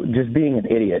 So just being an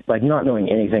idiot, like not knowing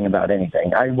anything about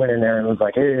anything, I went in there and was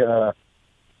like, hey,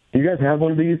 do you guys have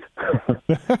one of these?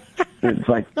 It's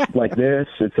like this.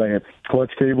 It's like a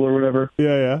clutch cable or whatever.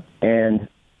 Yeah, yeah. And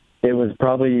it was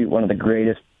probably one of the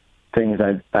greatest things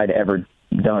I'd ever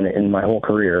done in my whole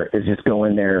career is just go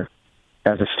in there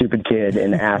as a stupid kid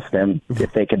and ask them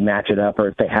if they could match it up or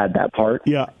if they had that part.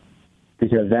 Yeah.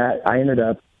 Because I ended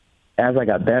up, as I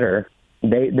got better,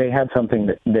 they had something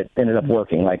that ended up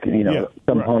working, like,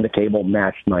 some right. Honda cable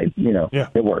matched my,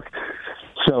 it worked.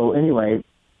 So anyway,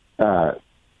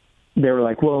 they were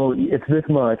like, well, it's this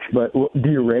much, but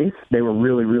do you race? They were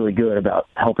really, really good about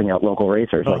helping out local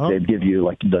racers. Uh-huh. Like they'd give you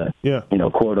like the,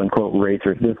 quote unquote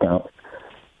racers discount.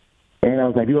 And I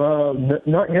was like, well,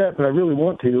 not yet, but I really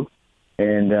want to.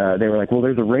 And they were like, well,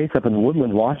 there's a race up in the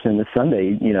Woodlands, Washington this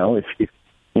Sunday.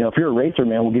 If you're a racer,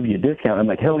 man, we'll give you a discount. I'm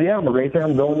like, hell yeah, I'm a racer.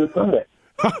 I'm going this Sunday.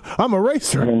 I'm a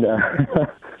racer. And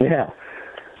yeah.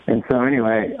 And so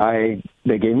anyway,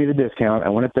 they gave me the discount. I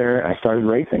went up there. I started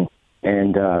racing,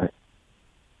 and I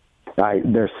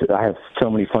have so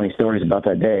many funny stories about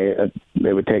that day.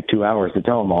 It would take 2 hours to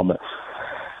tell them all. But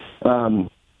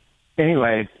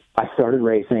anyway, I started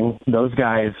racing. Those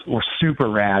guys were super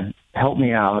rad. Helped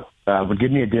me out. Would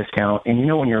give me a discount. And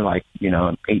when you're like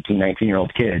an 18,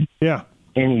 19-year-old kid, yeah.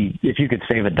 If you could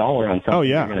save $1 on something,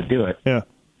 you're going to do it. Yeah.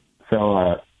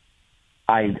 So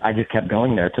I just kept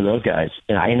going there to those guys,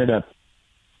 and I ended up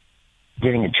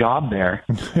getting a job there,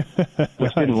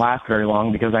 which didn't last very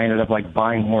long because I ended up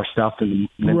buying more stuff than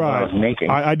what I was making.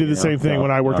 I did the same thing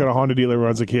when I worked at a Honda dealer when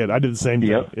I was a kid. I did the same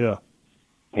thing. Yeah.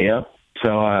 Yep.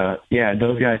 So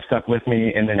those guys stuck with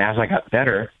me, and then as I got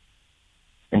better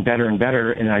and better and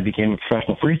better, and I became a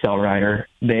professional freestyle rider,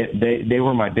 they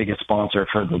were my biggest sponsor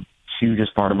for the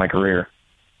hugest part of my career.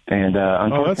 And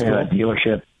unfortunately, that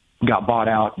dealership got bought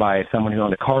out by someone who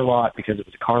owned a car lot because it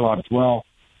was a car lot as well,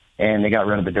 and they got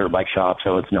rid of the dirt bike shop,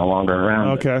 so it's no longer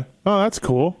around. Okay. Oh, that's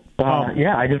cool.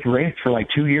 Yeah, I just raced for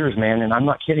 2 years, man, and I'm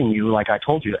not kidding you. Like I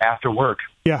told you, after work,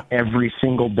 every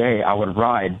single day I would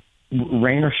ride,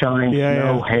 rain or shine,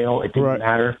 snow, hail, it didn't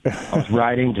matter. I was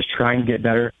riding, just trying to get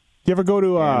better. Do you ever go to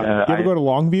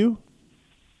Longview?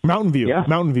 Mountain View. Yeah.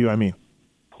 Mountain View, I mean.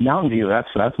 Mountain View,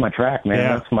 that's my track, man.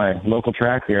 Yeah. That's my local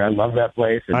track here. I love that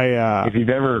place. And if you've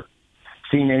ever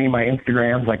seen any of my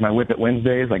Instagrams, like my Whip It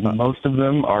Wednesdays, like most of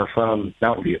them are from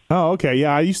Mountain View. Oh, okay.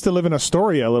 Yeah, I used to live in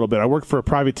Astoria a little bit. I worked for a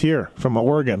privateer from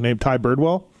Oregon named Ty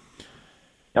Birdwell.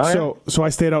 Oh, So I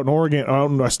stayed out in Oregon,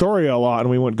 out in Astoria a lot, and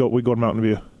we go to Mountain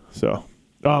View. So,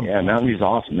 yeah, Mountain View's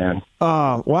awesome, man.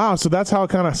 Wow. So that's how it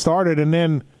kind of started. And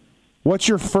then, what's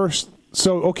your first?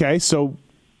 So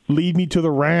lead me to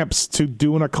the ramps to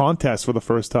doing a contest for the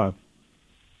first time.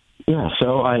 Yeah.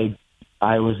 So I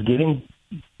was getting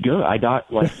good. I got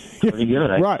pretty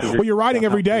good. Right. Well, you're riding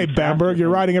every day, Bamburg. You're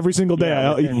riding every single day.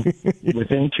 Yeah,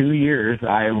 within 2 years,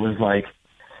 I was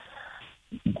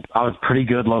pretty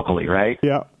good locally, right?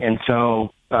 Yeah. And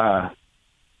so I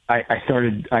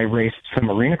raced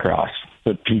some arena cross,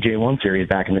 the PJ1 series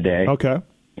back in the day. Okay.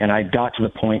 And I got to the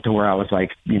point to where I was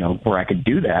where I could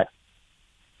do that.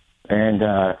 And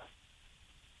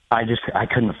I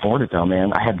couldn't afford it though,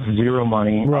 man. I had zero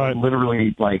money. Right. I was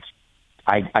literally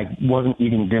I wasn't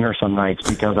eating dinner some nights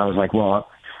because I was like, well,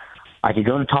 I could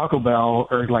go to Taco Bell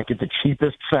or get the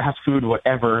cheapest fast food,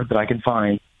 whatever that I could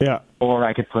find. Yeah. Or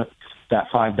I could put that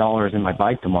 $5 in my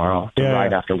bike tomorrow to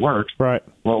ride after work. Right.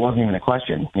 Well, it wasn't even a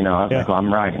question. I was like, well,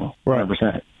 I'm riding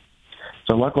 100%.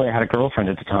 So luckily I had a girlfriend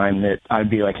at the time that I'd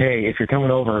be like, hey, if you're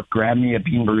coming over, grab me a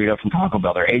bean burrito from Taco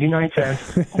Bell. They're 89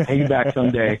 cents. I'll pay you back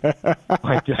someday.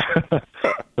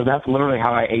 So that's literally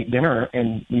how I ate dinner.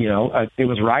 And, it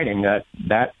was riding that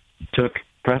took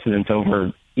precedence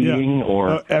over eating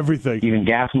or everything, even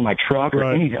gas in my truck or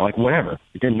anything, whatever.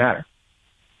 It didn't matter.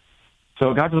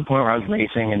 So it got to the point where I was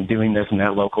racing and doing this and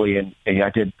that locally. And I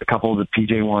did a couple of the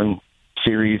PJ1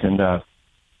 series and,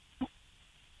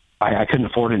 I couldn't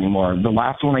afford it anymore. The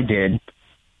last one I did,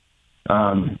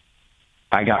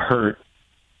 I got hurt,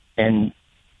 and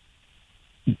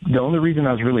the only reason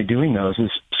I was really doing those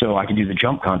is so I could do the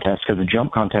jump contest because the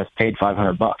jump contest paid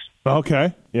 $500.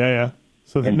 Okay, yeah.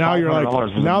 So now you're like,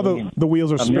 now the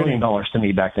wheels are spinning. $1 million to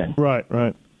me back then. Right.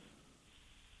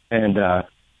 And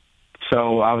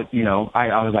so I was,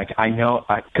 I was like, I know,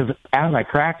 because as I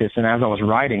practiced and as I was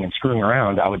riding and screwing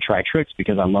around, I would try tricks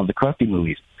because I love the Krusty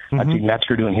movies. I'd see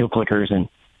Metzger doing heel clickers and,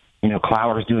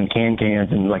 Clowers doing cans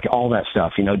and all that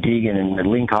stuff, Deegan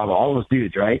and Lean Cobble, all those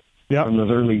dudes, right? Yeah. From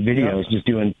those early videos, just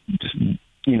doing,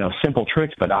 simple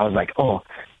tricks. But I was like, oh,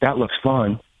 that looks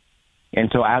fun.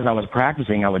 And so as I was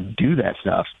practicing, I would do that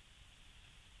stuff.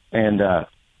 And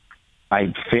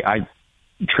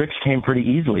tricks came pretty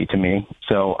easily to me.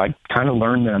 So I kind of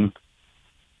learned them.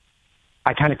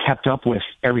 I kind of kept up with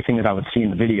everything that I would see in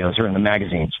the videos or in the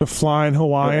magazines. The Flying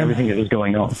Hawaiian. Everything that was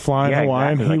going on. The Flying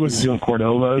Hawaiian. Exactly. He was doing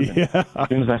Cordovas. Yeah. As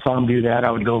soon as I saw him do that,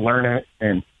 I would go learn it.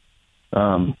 And,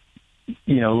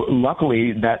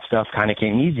 luckily that stuff kind of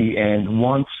came easy. And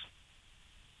once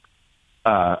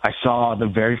I saw the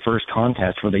very first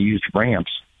contest where they used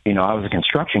ramps, I was a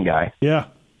construction guy. Yeah.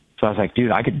 So I was like,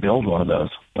 dude, I could build one of those.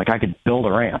 I could build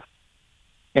a ramp.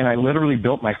 And I literally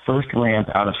built my first ramp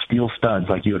out of steel studs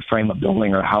like you would frame a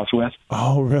building or a house with.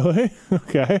 Oh, really?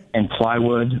 Okay. And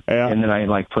plywood. Yeah. And then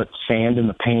I put sand in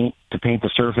the paint to paint the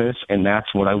surface. And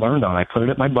that's what I learned on. I put it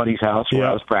at my buddy's house where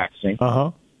I was practicing.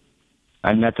 Uh-huh.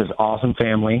 I met this awesome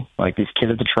family. This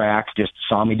kid at the track just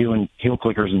saw me doing heel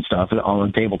clickers and stuff on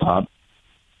the tabletop.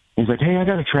 He's like, hey, I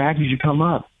got a track. You should come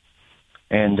up.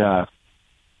 And,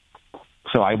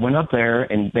 so I went up there,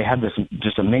 and they had this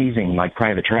just amazing,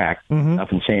 private track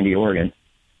up in Sandy, Oregon.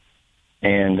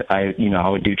 And I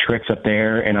would do tricks up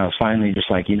there, and I was finally just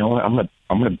like, you know what, I'm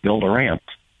gonna build a ramp.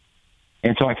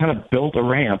 And so I kind of built a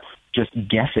ramp, just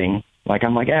guessing.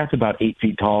 I'm like, it's about 8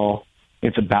 feet tall.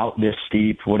 It's about this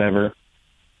steep, whatever.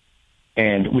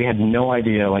 And we had no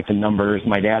idea, the numbers.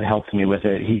 My dad helped me with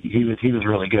it. He was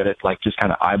really good at, just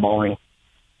kind of eyeballing.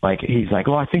 He's like,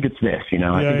 well, I think it's this, I think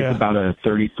it's about a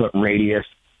 30-foot radius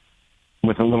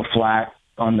with a little flat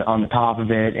on the top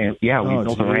of it. And we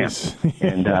built a ramp.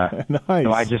 And nice.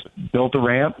 So I just built a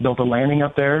ramp, built a landing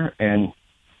up there, and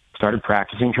started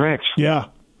practicing tricks. Yeah.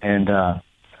 And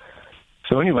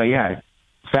so anyway,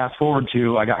 fast forward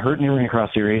to I got hurt in the Arena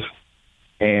Cross Series,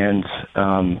 and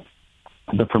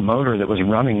the promoter that was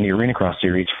running the Arena Cross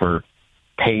Series for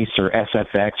Pace or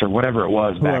SFX or whatever it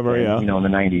was back then, in the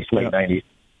 90s, late 90s.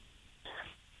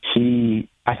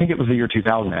 I think it was the year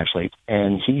 2000 actually,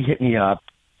 and he hit me up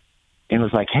and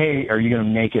was like, hey, are you going to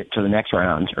make it to the next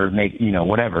round or make,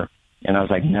 whatever? And I was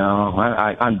like, no,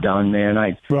 I'm done, man.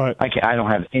 I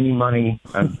don't have any money.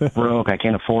 I'm broke. I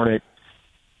can't afford it.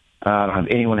 I don't have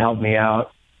anyone help me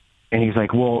out. And he's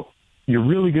like, well, you're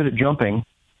really good at jumping.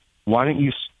 Why don't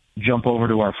you jump over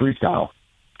to our freestyle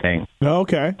thing?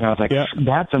 Okay. And I was like,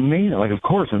 that's amazing. Of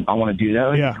course, I want to do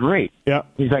that. That's great. Yeah.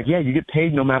 He's like, yeah, you get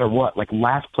paid no matter what.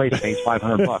 Last place pays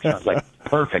 $500. I was like,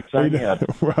 perfect. Sign me up.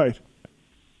 Right.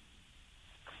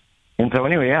 And so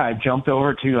anyway, I jumped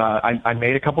over to, I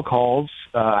made a couple calls.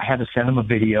 I had to send them a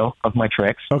video of my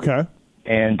tricks. Okay.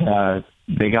 And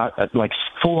they got like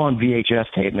full on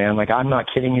VHS tape, man. Like, I'm not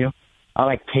kidding you. I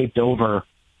like taped over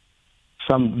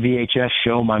some VHS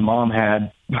show my mom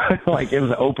had, like it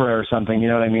was Oprah or something, you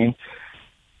know what I mean?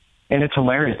 And it's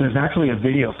hilarious. There's actually a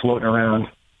video floating around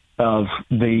of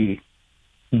the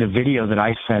video that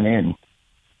I sent in.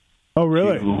 Oh,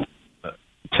 really?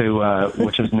 To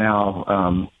which is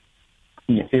now,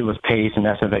 it was Pace and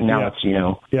SFX. Now it's,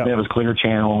 it was Clear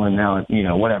Channel, and now,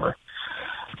 whatever.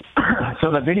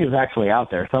 So that video is actually out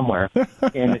there somewhere.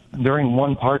 And during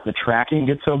one part, the tracking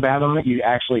gets so bad on it, you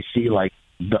actually see like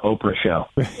the Oprah show.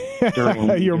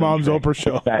 During your mom's Oprah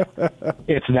show.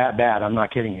 It's that bad. I'm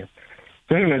not kidding you.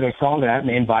 So anyway, they saw that and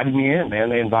they invited me in, man.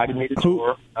 They invited me to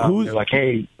tour. They're like,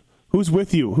 hey. Who's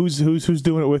with you? Who's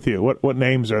doing it with you? What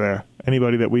names are there?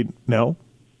 Anybody that we know?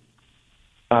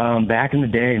 Back in the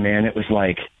day, man, it was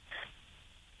like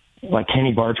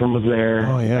Kenny Bartram was there.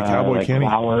 Oh, yeah, Cowboy like Kenny.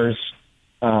 Flowers,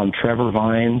 Trevor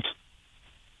Vines.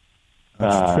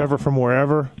 Trevor from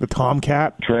wherever, the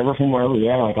Tomcat. Trevor from wherever,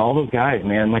 yeah, like all those guys,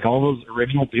 man, like all those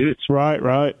original dudes.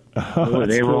 Right. Oh,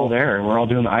 they were all there, and we're all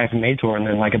doing the IFMA tour, and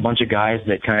then like a bunch of guys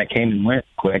that kind of came and went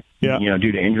quick,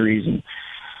 due to injuries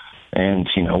and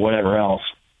whatever else.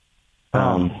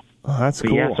 That's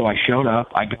cool. Yeah, so I showed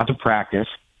up, I got to practice,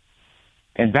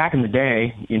 and back in the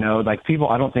day, like people,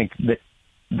 I don't think that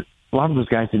a lot of those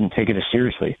guys didn't take it as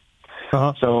seriously.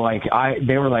 Uh-huh. So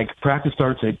they were like, practice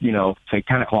starts at, say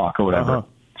 10 o'clock or whatever. Uh-huh.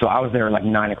 So I was there at like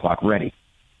 9 o'clock ready.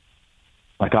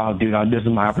 Like, oh, dude, this is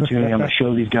my opportunity. I'm going to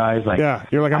show these guys. Like, yeah,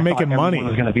 you're like, I'm making money. Everyone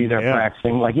was going to be there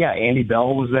practicing. Like, yeah, Andy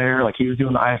Bell was there. Like, he was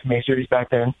doing the IFMA series back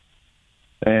then.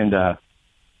 And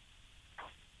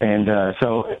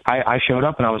so I showed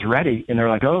up and I was ready. And they're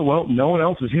like, oh, well, no one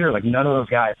else was here. Like, none of those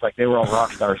guys. Like, they were all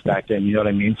rock stars back then. You know what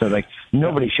I mean? So, like,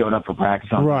 nobody showed up for practice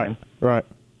on time. Right.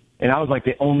 And I was like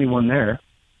the only one there.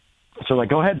 So like,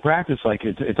 go ahead and practice. Like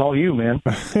it's all you, man.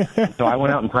 So I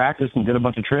went out and practiced and did a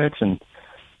bunch of tricks and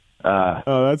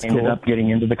ended up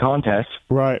getting into the contest.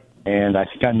 Right. And I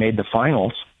think I made the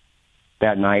finals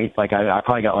that night. Like I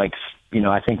probably got like,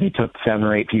 I think they took 7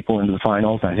 or 8 people into the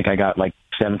finals. And I think I got like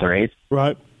 7th or 8th.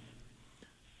 Right.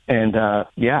 And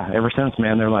ever since,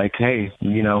 man, they're like, hey,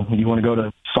 you want to go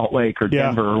to Salt Lake or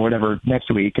Denver or whatever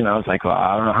next week? And I was like, well,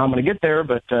 I don't know how I'm going to get there,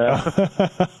 but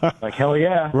like, hell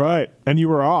yeah. Right. And you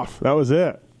were off. That was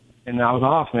it. And I was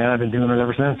off, man. I've been doing it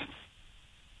ever since.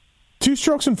 2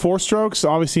 strokes and 4 strokes,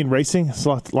 obviously in racing, it's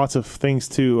lots of things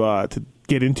to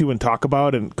get into and talk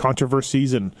about, and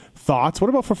controversies and thoughts. What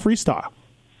about for freestyle?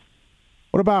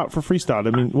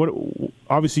 I mean,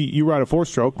 obviously you ride a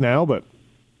 4-stroke now, but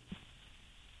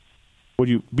would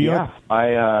you be on?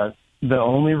 The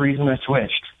only reason I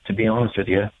switched, to be honest with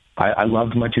you, I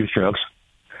loved my 2 strokes.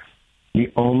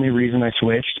 The only reason I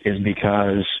switched is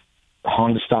because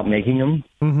Honda stopped making them.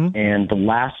 Mm-hmm. And the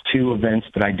last 2 events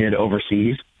that I did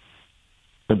overseas,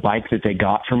 the bike that they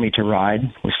got for me to ride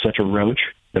was such a roach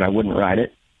that I wouldn't ride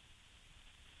it.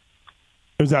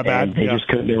 Was that bad? And they just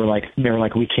couldn't. They were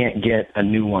like, we can't get a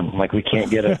new one. Like, we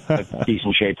can't get a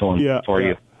decent shaped one for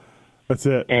you. That's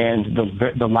it. And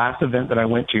the last event that I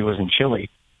went to was in Chile.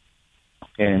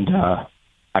 And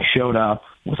I showed up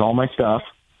with all my stuff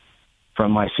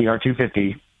from my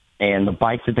CR250, and the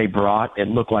bike that they brought, it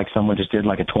looked like someone just did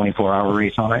like a 24-hour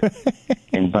race on it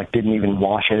and like didn't even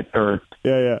wash it or.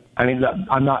 Yeah. I mean,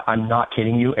 I'm not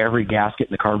kidding you. Every gasket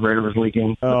in the carburetor was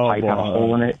leaking. The pipe had a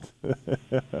hole in it.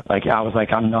 Like, I was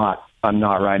like, I'm not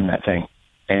riding that thing.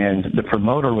 And the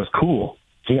promoter was cool.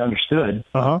 He understood.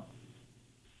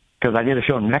 Because I did a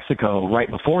show in Mexico right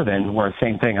before then where the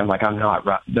same thing. I'm like,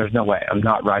 there's no way. I'm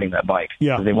not riding that bike.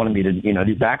 Yeah. They wanted me to,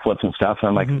 do backflips and stuff. And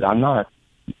I'm like, I'm not.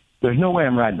 There's no way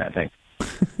I'm riding that thing.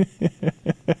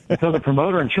 So the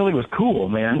promoter in Chile was cool,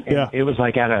 man. And it was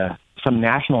like at some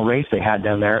national race they had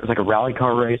down there. It was like a rally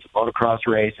car race, a motocross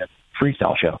race, and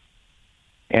freestyle show.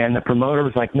 And the promoter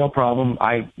was like, no problem.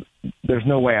 There's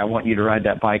no way I want you to ride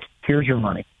that bike. Here's your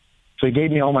money. So he gave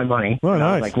me all my money. Oh, nice.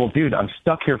 I was like, well, dude, I'm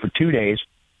stuck here for 2 days.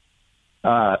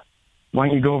 Why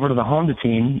don't you go over to the Honda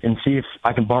team and see if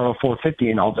I can borrow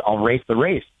 450 and I'll race the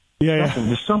race.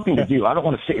 There's something to do. I don't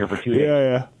want to sit here for 2 days.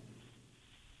 Yeah.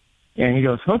 And he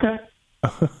goes, okay.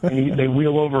 And they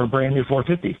wheel over a brand new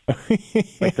 450.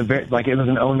 like it was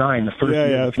an 09, the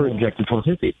first fuel-injected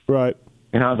 450. Right.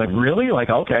 And I was like, really? Like,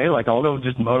 okay, like I'll go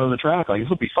just moto the track. Like, this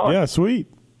will be fun. Yeah,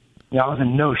 sweet. I was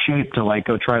in no shape to like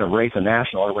go try to race a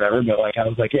national or whatever, but like I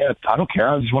was like, yeah, I don't care.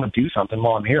 I just want to do something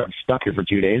while I'm here. I'm stuck here for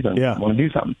 2 days and I want to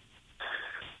do something.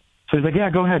 So he's like, yeah,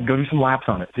 go ahead, go do some laps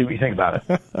on it. See what you think about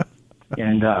it.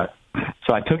 And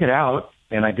so I took it out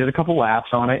and I did a couple laps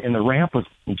on it, and the ramp was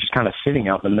just kind of sitting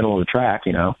out in the middle of the track,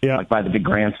 like by the big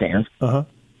grandstands. Uh-huh.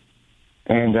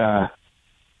 And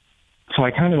so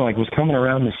I kind of like was coming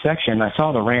around this section. I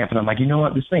saw the ramp, and I'm like, you know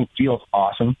what? This thing feels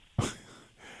awesome.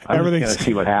 I'm just going to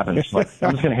see what happens. Like,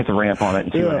 I'm just going to hit the ramp on it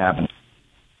and see what happens.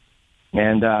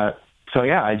 And so,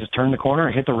 yeah, I just turned the corner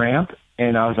and hit the ramp,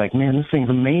 and I was like, man, this thing's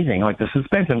amazing. Like, the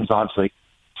suspension was obviously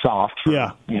soft for,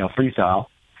 freestyle,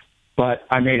 but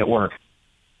I made it work.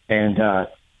 And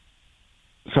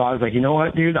so I was like, you know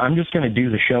what, dude, I'm just going to do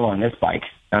the show on this bike.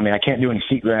 I mean, I can't do any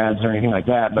seat grabs or anything like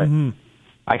that, but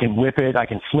I can whip it, I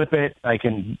can flip it, I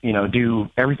can, do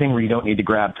everything where you don't need to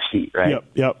grab the seat, right?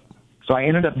 Yep. So I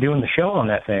ended up doing the show on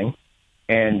that thing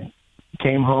and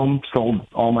came home, sold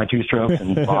all my 2-strokes,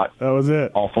 and bought that was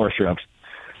it. all 4-strokes,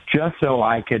 just so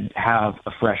I could have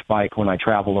a fresh bike when I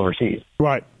travel overseas.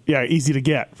 Right. Yeah, easy to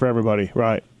get for everybody.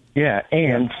 Right. Yeah,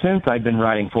 and since I've been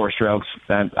riding 4-strokes,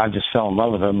 I've just fell in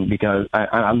love with them because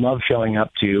I love showing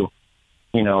up to,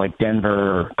 like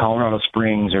Denver or Colorado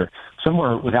Springs or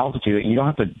somewhere with altitude, and you don't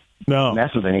have to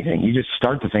mess with anything. You just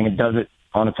start the thing, it does it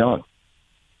on its own.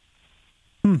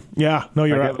 Yeah, no,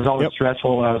 you're right. It was always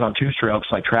stressful when I was on 2-strokes,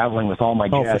 like traveling with all my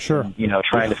jets, for sure. And,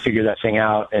 trying to figure that thing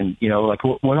out, and like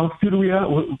what altitude are we at?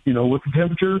 What's the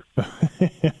temperature?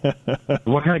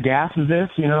 What kind of gas is this?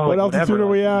 What altitude are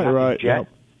we at? Right. Jet.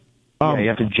 You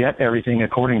have to jet everything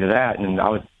according to that, and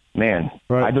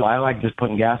I like just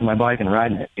putting gas in my bike and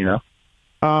riding it.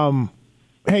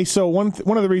 Hey, so one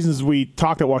of the reasons we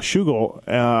talked at Washougal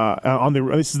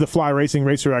this is the Fly Racing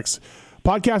Racer X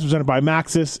podcast presented by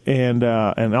Maxxis and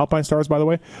Alpine Stars, by the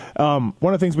way. One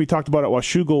of the things we talked about at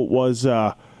Washougal was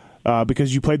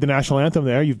because you played the national anthem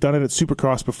there. You've done it at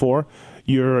Supercross before.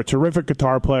 You're a terrific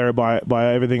guitar player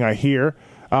by everything I hear.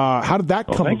 How did that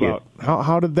come about?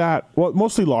 How did that? Well,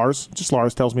 mostly Lars. Just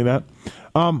Lars tells me that.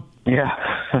 How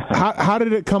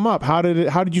did it come up? How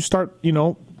did you start?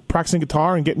 Practicing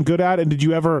guitar and getting good at it. And did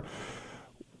you ever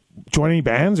join any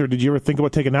bands, or did you ever think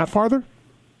about taking that farther?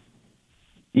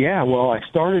 Yeah, well, I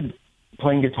started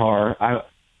playing guitar.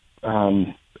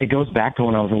 It goes back to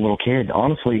when I was a little kid.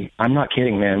 Honestly, I'm not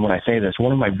kidding, man, when I say this.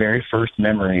 One of my very first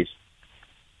memories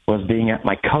was being at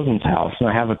my cousin's house, and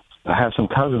I have some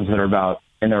cousins that are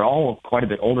and they're all quite a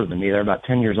bit older than me. They're about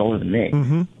 10 years older than me.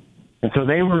 Mm-hmm. And so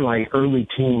they were like early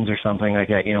teens or something like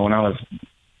that, when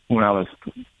I was,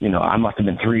 I must have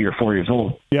been 3 or 4 years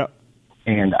old. Yeah.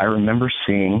 And I remember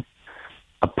seeing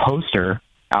a poster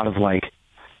out of like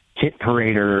Hit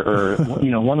Parade or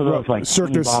one of those like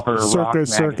circus or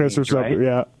something.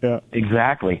 Right? Yeah.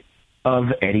 Exactly. Of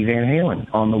Eddie Van Halen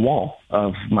on the wall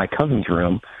of my cousin's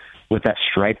room with that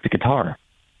striped guitar.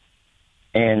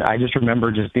 And I just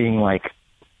remember just being like,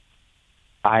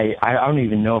 I don't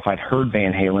even know if I'd heard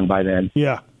Van Halen by then.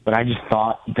 Yeah. But I just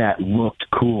thought that looked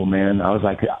cool, man. I was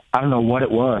like, I don't know what it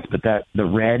was, but the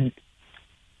red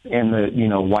and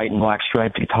the, white and black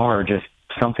striped guitar, just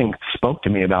something spoke to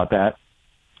me about that.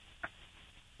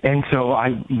 And so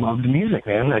I loved music,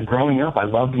 man. Growing up, I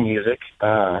loved music.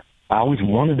 I always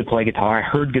wanted to play guitar. I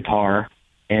heard guitar,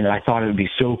 and I thought it would be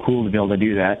so cool to be able to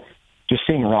do that. Just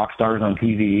seeing rock stars on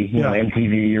TV,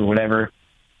 MTV or whatever.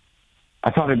 I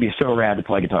thought it'd be so rad to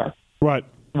play guitar. Right.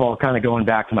 Well, kind of going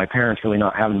back to my parents really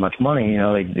not having much money,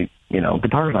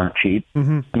 guitars aren't cheap.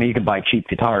 Mm-hmm. I mean, you can buy cheap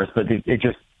guitars, but it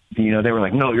just, they were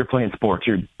like, no, you're playing sports,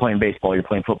 you're playing baseball, you're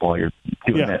playing football, you're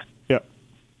doing this. Yeah.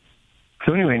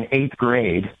 So anyway, in 8th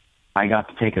grade, I got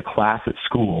to take a class at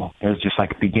school. It was just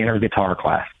like a beginner guitar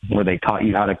class where they taught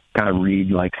you how to kind of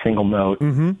read like single note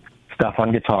stuff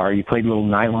on guitar. You played little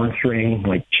nylon string,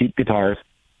 like cheap guitars.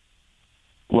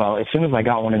 Well, as soon as I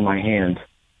got one in my hand,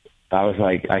 I was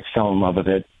like, I fell in love with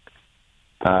it.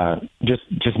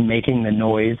 Just making the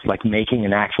noise, like making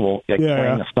an actual,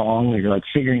 playing a song, you're like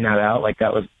figuring that out. Like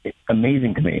that was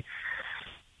amazing to me.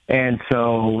 And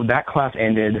so that class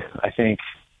ended, I think.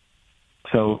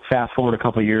 So fast forward a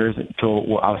couple of years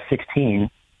until I was 16,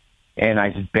 and I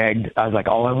just begged. I was like,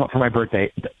 all I want for my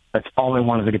birthday, that's all I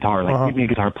want is a guitar. Like, give me a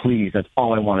guitar, please. That's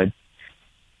all I wanted.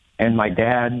 And my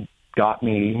dad got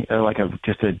me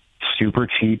just a super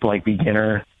cheap, like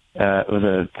beginner. It was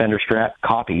a Fender Strat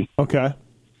copy. Okay.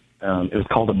 It was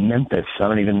called a Memphis. I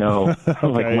don't even know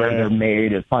where they're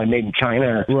made. It's probably made in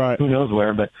China or who knows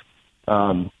where, but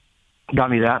got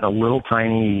me that and a little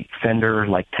tiny Fender,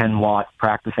 like 10-watt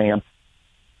practice amp.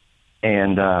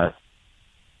 And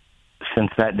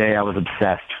since that day, I was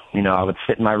obsessed. I would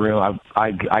sit in my room.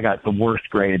 I got the worst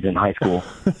grades in high school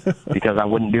because I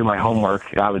wouldn't do my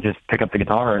homework. I would just pick up the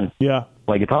guitar and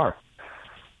play guitar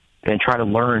and try to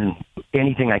learn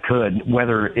anything I could,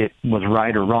 whether it was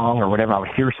right or wrong or whatever. I would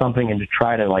hear something and just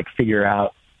try to like figure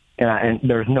out and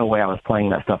there's no way I was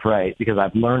playing that stuff right because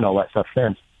I've learned all that stuff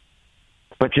since.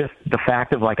 But just the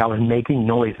fact of, like, I was making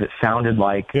noise that sounded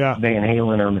like Van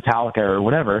Halen or Metallica or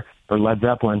whatever, or Led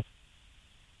Zeppelin,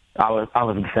 I was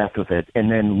obsessed with it.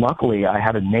 And then luckily I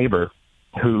had a neighbor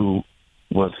who's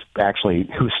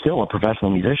still a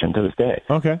professional musician to this day.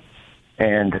 Okay.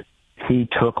 And he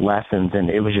took lessons, and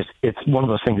it's one of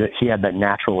those things that he had that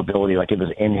natural ability, like it was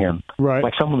in him. Right.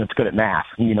 Like someone that's good at math,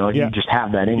 you just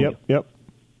have that in you. Yep.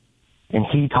 And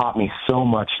he taught me so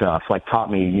much stuff, like taught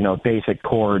me, basic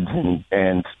chords and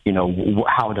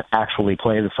how to actually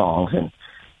play the songs.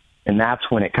 And that's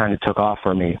when it kind of took off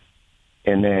for me.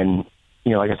 And then,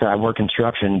 like I said, I worked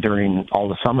construction during all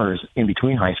the summers in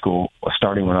between high school,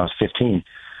 starting when I was 15.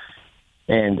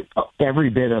 And every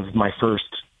bit of my first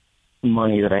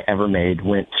money that I ever made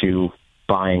went to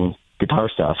buying guitar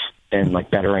stuff and like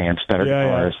better amps, better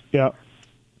guitars. Yeah.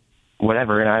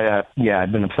 Whatever, and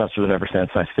I've been obsessed with it ever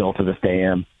since. I still to this day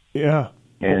am. Yeah,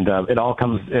 and it all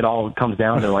comes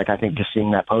down to, like, I think just seeing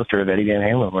that poster of Eddie Van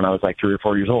Halen when I was like 3 or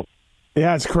 4 years old.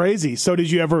 Yeah, it's crazy. So, did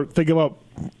you ever think about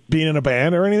being in a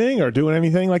band or anything, or doing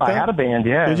anything like that? I had a band,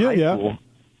 yeah. Did you? In high school.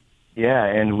 Yeah,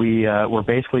 and we were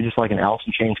basically just like an Alice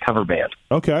in Chains cover band.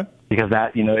 Okay. Because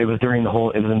that, it was during the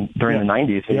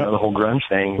 90s, the whole grunge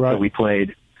thing. Right. So we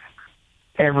played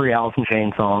every Alice in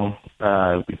Chains song.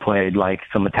 We played like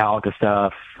some Metallica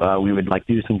stuff. We would like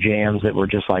do some jams that were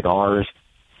just like ours,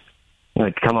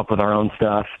 like come up with our own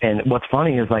stuff. And what's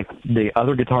funny is, like, the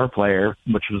other guitar player,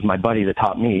 which was my buddy that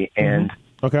taught me, and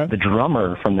the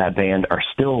drummer from that band are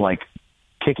still like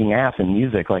kicking ass in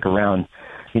music, like around,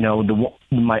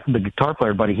 the guitar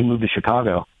player buddy, he moved to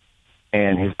Chicago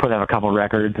and he's put out a couple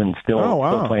records and still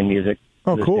playing music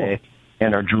to this day.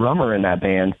 And our drummer in that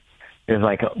band is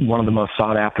like one of the most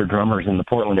sought after drummers in the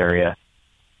Portland area.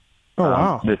 Oh,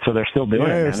 wow. So they're still doing it.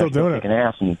 They're still doing kicking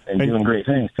ass and doing great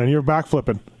things. And you're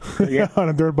backflipping on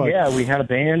a dirt bike. Yeah, we had a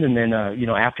band, and then,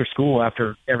 after school,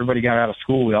 after everybody got out of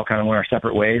school, we all kind of went our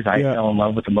separate ways. I fell in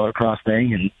love with the motocross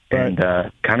thing and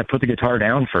kind of put the guitar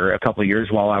down for a couple of years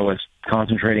while I was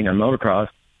concentrating on motocross.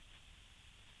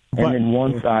 And then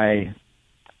once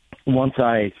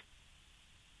I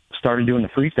started doing the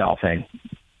freestyle thing,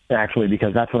 actually,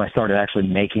 because that's when I started actually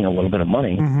making a little bit of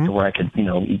money to where I could,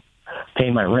 pay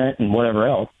my rent and whatever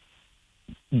else.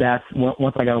 That's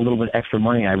once I got a little bit extra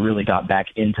money, I really got back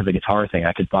into the guitar thing.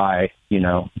 I could buy,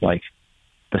 like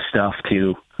the stuff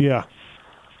to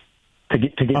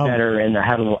get better, and I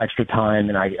had a little extra time,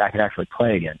 and I could actually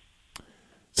play again.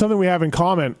 Something we have in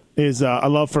common is a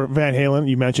love for Van Halen.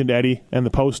 You mentioned Eddie and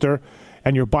the poster,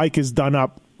 and your bike is done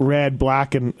up red,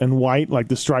 black, and white, like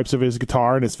the stripes of his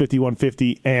guitar and his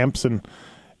 5150 amps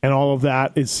and all of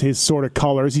that is his sort of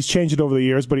colors. He's changed it over the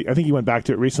years, but I think he went back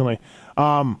to it recently.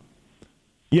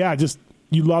 Just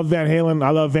you love Van Halen. I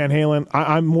love Van Halen.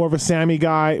 I'm more of a Sammy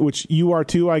guy, which you are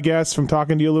too, I guess, from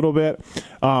talking to you a little bit.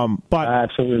 But I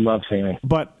absolutely love Sammy.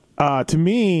 But to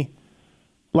me,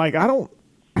 like, I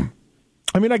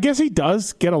guess he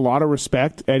does get a lot of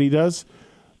respect, Eddie does,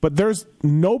 but there's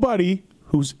nobody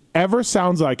who's ever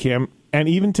sounds like him, and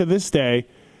even to this day,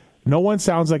 no one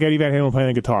sounds like Eddie Van Halen playing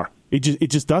the guitar. It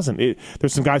just doesn't.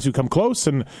 There's some guys who come close,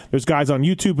 and there's guys on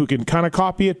YouTube who can kind of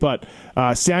copy it, but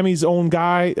Sammy's own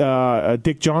guy,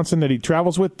 Dick Johnson, that he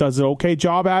travels with, does an okay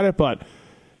job at it. But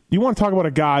you want to talk about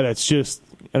a guy that's just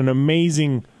an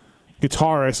amazing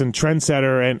guitarist and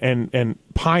trendsetter and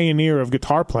pioneer of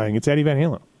guitar playing. It's Eddie Van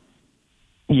Halen.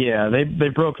 Yeah, they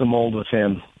broke the mold with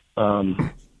him.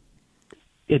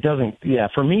 It doesn't. Yeah,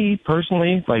 for me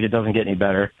personally, like, it doesn't get any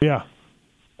better. Yeah.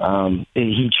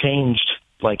 He changed.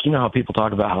 Like, how people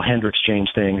talk about how Hendrix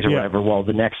changed things or whatever. Well,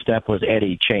 the next step was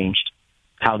Eddie changed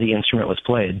how the instrument was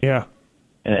played. Yeah.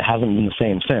 And it hasn't been the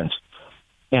same since.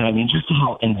 And, just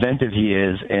how inventive he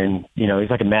is, and,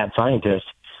 he's like a mad scientist.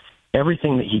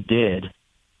 Everything that he did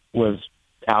was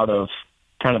out of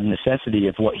kind of necessity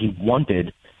of what he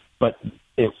wanted, but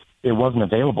it wasn't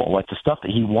available. Like, the stuff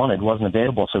that he wanted wasn't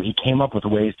available, so he came up with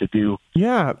ways to do.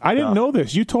 Yeah, I didn't know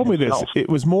this. You told me this. It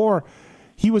was more...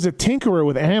 He was a tinkerer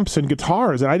with amps and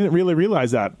guitars, and I didn't really realize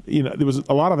that. There was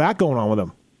a lot of that going on with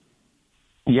him.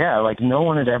 Yeah, like, no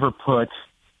one had ever put,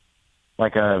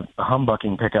 like, a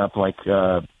humbucking pickup, like it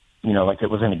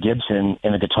was in a Gibson,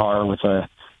 in a guitar with a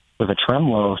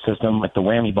tremolo system, like the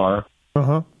whammy bar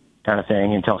kind of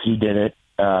thing, until he did it.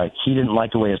 He didn't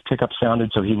like the way his pickups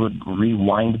sounded, so he would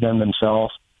rewind them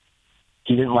himself.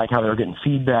 He didn't like how they were getting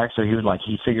feedback, so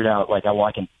he figured out, like,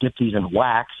 I can dip these in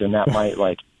wax, and that might,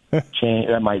 like, change,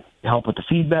 that might help with the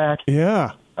feedback.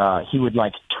 Yeah. He would,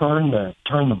 like, turn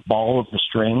the ball of the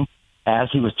string as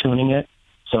he was tuning it,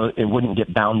 so it wouldn't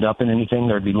get bound up in anything.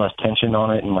 There'd be less tension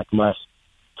on it and, like, less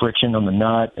friction on the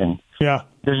nut, and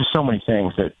there's just so many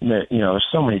things that there's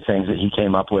so many things that he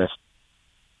came up with,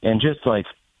 and just like,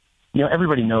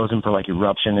 everybody knows him for like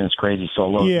Eruption and his crazy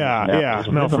solos.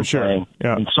 No, for sure.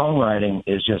 And songwriting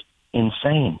is just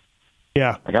insane.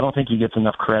 Yeah, like I don't think he gets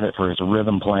enough credit for his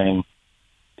rhythm playing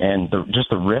and just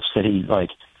the riffs that he like.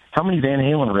 How many Van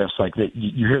Halen riffs like that?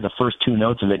 You hear the first two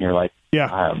notes of it, and you're like, Van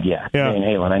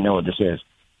Halen, I know what this is.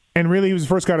 And really, he was the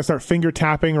first guy to start finger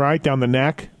tapping right down the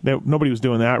neck. Nobody was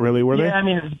doing that, really, were they? Yeah, I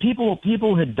mean,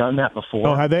 people had done that before.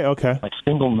 Oh, had they? Okay. Like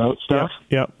single note stuff.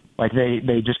 Yep. Like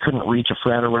they just couldn't reach a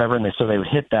fret or whatever, and so they would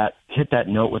hit that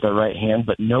note with their right hand,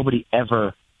 but nobody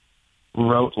ever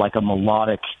wrote like a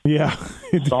melodic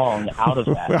song out of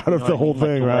that. Out of the whole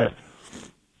thing, right?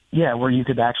 Where you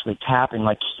could actually tap and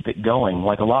like keep it going.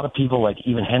 Like a lot of people, like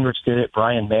even Hendrix did it,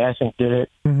 Brian May I think did it.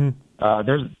 Mm-hmm.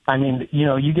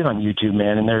 You get on YouTube,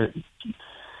 man, and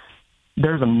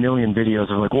there's a million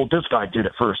videos of like, well, this guy did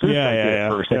it first. This guy did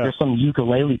it first. Like, there's some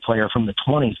ukulele player from the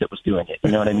 1920s that was doing it.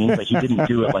 You know what I mean? But he didn't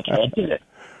do it like Ed did it.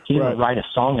 He didn't write a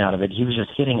song out of it. He was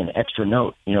just hitting an extra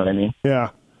note. You know what I mean?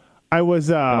 Yeah. I was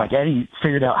like Eddie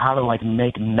figured out how to like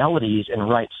make melodies and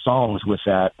write songs with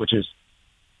that,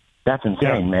 that's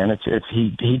insane, man.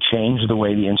 He changed the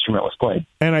way the instrument was played.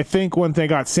 And I think when they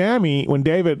got Sammy, when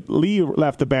David Lee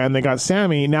left the band, they got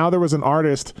Sammy. Now there was an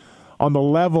artist on the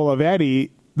level of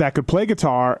Eddie that could play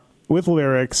guitar with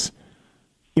lyrics,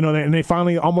 and they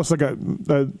finally almost like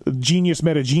a genius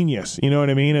met a genius, you know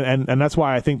what I mean? And that's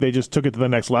why I think they just took it to the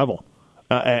next level.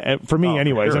 For me,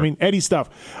 anyways. Sure. I mean, Eddie's stuff,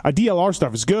 DLR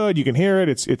stuff is good. You can hear it.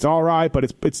 It's all right, but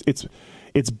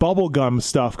it's bubblegum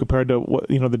stuff compared to what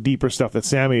the deeper stuff that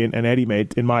Sammy and Eddie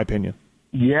made, in my opinion.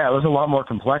 Yeah, it was a lot more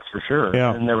complex for sure.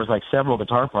 Yeah. And there was like several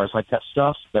guitar parts, like that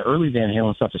stuff. The early Van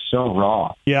Halen stuff is so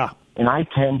raw. Yeah. And I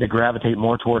tend to gravitate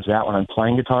more towards that when I'm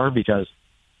playing guitar, because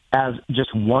as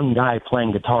just one guy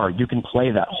playing guitar, you can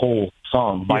play that whole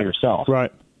song by yourself.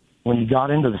 Right. When you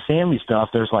got into the Sammy stuff,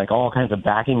 there's like all kinds of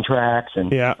backing tracks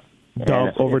and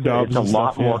overdubs. It's a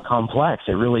lot more complex.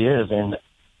 It really is. And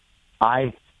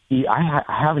I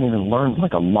haven't even learned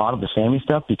like a lot of the Sammy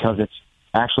stuff because it's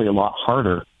actually a lot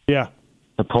harder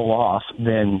to pull off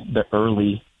than the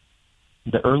early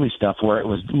stuff where it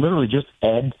was literally just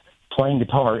Ed playing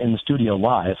guitar in the studio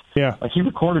live. Yeah. Like he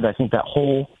recorded, I think, that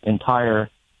whole entire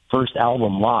first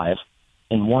album live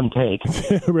in one take.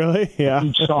 Really? Yeah.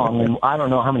 Each song, and I don't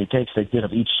know how many takes they did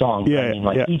of each song. Yeah, I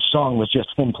mean, each song was just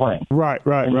him playing. Right.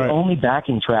 And the only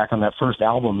backing track on that first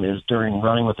album is during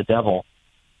Running with the Devil.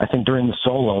 I think during the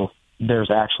solo, there's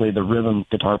actually the rhythm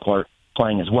guitar part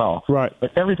playing as well. Right.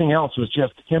 But everything else was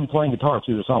just him playing guitar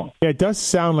through the song. Yeah, it does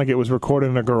sound like it was recorded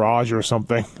in a garage or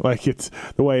something. Like it's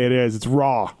the way it is. It's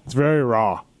raw. It's very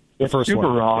raw. It's super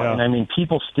raw. And I mean,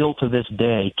 people still to this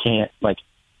day can't, like,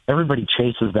 everybody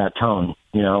chases that tone,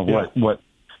 what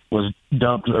was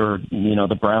dubbed or,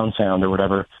 the Brown sound or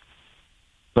whatever.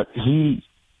 But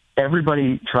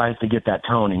everybody tries to get that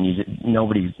tone and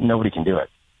nobody can do it.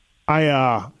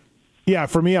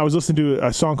 For me, I was listening to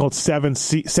a song called Seventh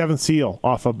Seal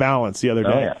off of Balance the other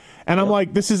day. And I'm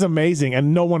like, this is amazing.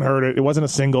 And no one heard it. It wasn't a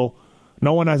single.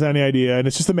 No one has any idea. And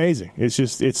it's just amazing.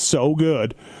 It's so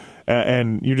good.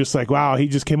 And you're just like, wow, he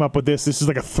just came up with this. This is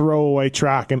like a throwaway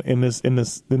track in this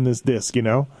disc,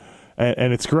 and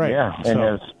it's great. Yeah. And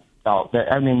there's,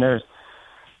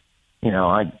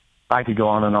 I could go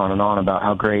on and on and on about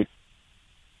how great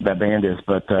that band is,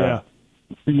 but, the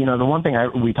one thing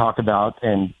we talked about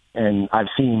and I've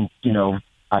seen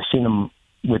them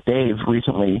with Dave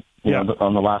recently,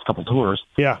 on the last couple tours.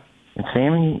 Yeah. And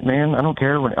Sammy, man, I don't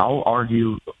care.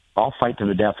 I'll fight to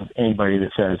the death with anybody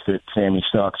that says that Sammy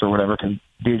sucks or whatever.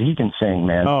 Dude, he can sing,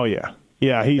 man. Oh, yeah.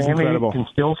 Yeah, he's Sammy incredible. Can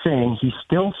still sing. He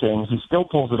still sings. He still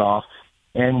pulls it off.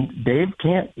 And Dave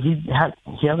can't. He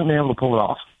hasn't been able to pull it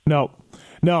off. No.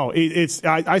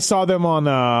 I saw them on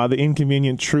the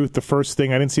Inconvenient Truth, the first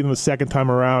thing. I didn't see them the second time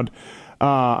around.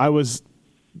 I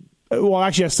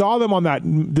saw them on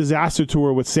that Disaster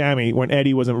tour with Sammy when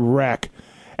Eddie was in Wreck.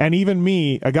 And even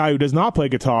me, a guy who does not play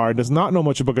guitar, does not know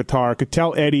much about guitar, could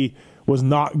tell Eddie was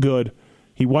not good.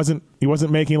 He wasn't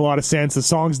making a lot of sense. The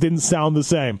songs didn't sound the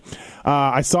same.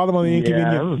 I saw them on the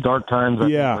Inconvenient. Yeah, it was dark times for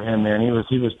him, man.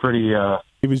 He was pretty.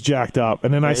 He was jacked up,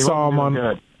 and then I saw him on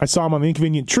the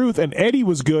Inconvenient Truth, and Eddie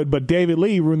was good, but David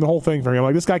Lee ruined the whole thing for me. I'm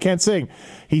like, this guy can't sing.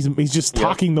 He's just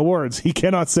talking the words. He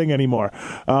cannot sing anymore.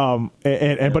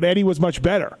 But Eddie was much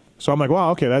better. So I'm like,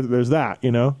 wow, okay, there's that,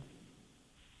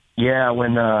 Yeah,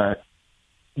 when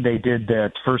they did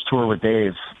that first tour with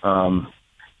Dave,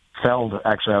 Feld,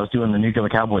 actually, I was doing the Nuclear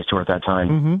Cowboys tour at that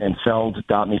time, and Feld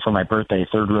got me for my birthday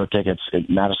 3rd row tickets at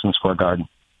Madison Square Garden.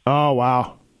 Oh,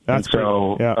 wow. That's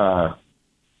so, great. Yeah.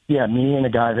 me and a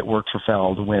guy that worked for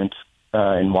Feld went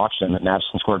and watched him at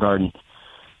Madison Square Garden.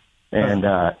 And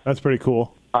that's pretty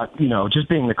cool. Just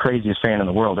being the craziest fan in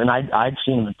the world. And I'd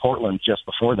seen him in Portland just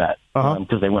before that,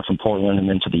 because they went from Portland and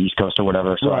then to the East Coast or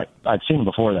whatever. So right. I'd seen him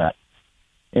before that.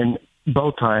 And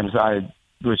both times I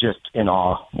was just in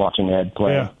awe watching Ed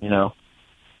play,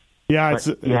 Yeah,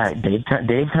 Dave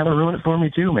kind of ruined it for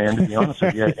me too, man, to be honest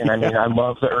with you. And I mean, I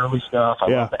love the early stuff. I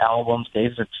love the albums.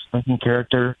 Dave's a fucking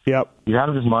character. Yep. He's out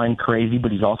of his mind crazy,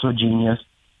 but he's also a genius.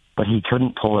 But he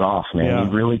couldn't pull it off, man. Yeah.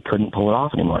 He really couldn't pull it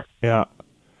off anymore. Yeah.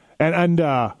 And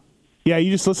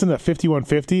you just listen to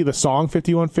 5150, the song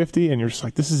 5150, and you're just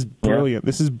like, this is brilliant. Yeah.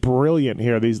 This is brilliant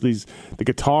here. These the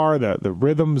guitar, the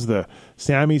rhythms, the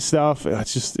Sammy stuff.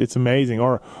 It's amazing.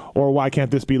 Or Why Can't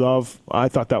This Be Love? I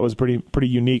thought that was pretty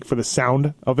unique for the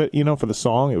sound of it, for the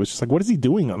song. It was just like, what is he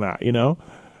doing on that,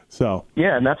 So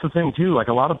yeah, and that's the thing too. Like,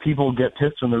 a lot of people get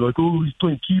pissed and they're like, "Oh, he's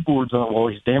playing keyboards on it." Well,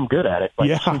 he's damn good at it. Like,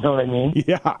 you know what I mean?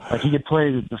 Yeah. Like, he could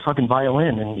play the fucking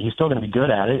violin and he's still going to be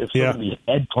good at it. It's still going to be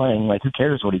Ed playing. Like, who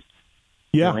cares what he's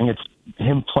doing? It's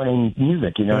him playing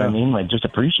music. You know what I mean? Like, just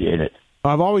appreciate it.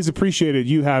 I've always appreciated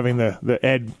you having the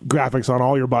Ed graphics on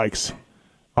all your bikes,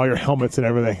 all your helmets and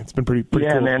everything. It's been pretty cool.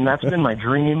 Yeah, man, that's been my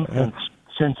dream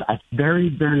since I very,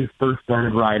 very first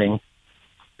started riding.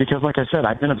 Because, like I said,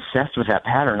 I've been obsessed with that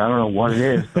pattern. I don't know what it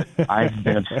is, but I've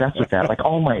been obsessed with that. Like,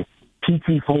 all my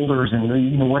PT folders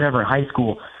and whatever in high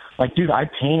school. Like, dude, I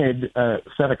painted a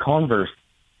set of Converse,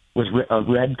 was a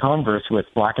red Converse with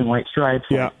black and white stripes.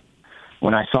 Yeah.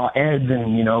 When I saw Ed's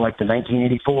in, like the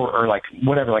 1984 or like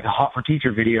whatever, like a Hot for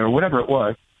Teacher video or whatever it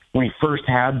was, when he first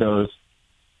had those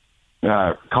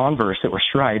Converse that were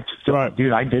striped. So, right.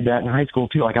 Dude, I did that in high school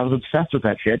too. Like, I was obsessed with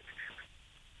that shit.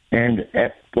 And,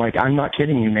 I'm not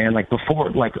kidding you, man. Like, before,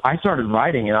 like, I started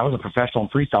riding and I was a professional in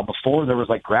freestyle before there was,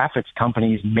 like, graphics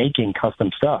companies making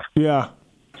custom stuff. Yeah.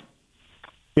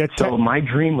 So my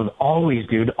dream was always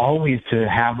to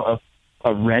have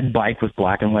a red bike with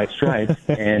black and white stripes.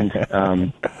 And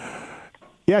I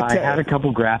had a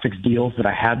couple graphics deals that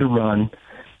I had to run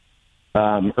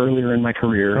earlier in my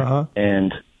career.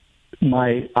 And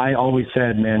I always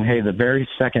said, man, hey, the very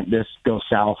second this goes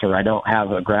south or I don't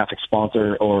have a graphic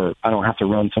sponsor or I don't have to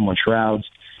run someone's shrouds,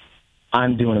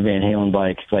 I'm doing a Van Halen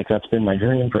bike. Like, that's been my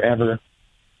dream forever.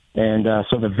 And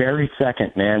so the very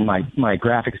second, man, my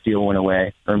graphics deal went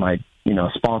away, or my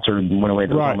sponsor went away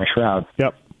that was on my shroud.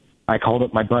 Yep. I called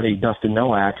up my buddy Dustin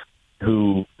Nowak,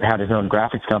 who had his own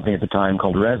graphics company at the time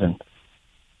called Resin.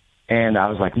 And I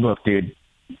was like, look, dude,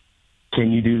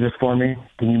 can you do this for me?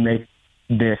 Can you make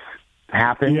this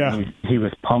happen? Yeah. He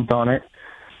was pumped on it.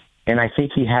 And I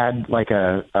think he had like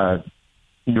a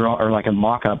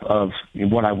mock-up of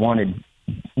what I wanted.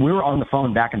 We were on the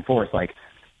phone back and forth like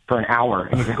for an hour.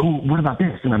 And he's like, oh, what about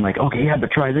this? And I'm like, okay, yeah,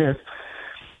 but try this.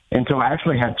 And so I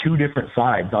actually had two different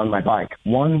sides on my bike.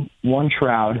 One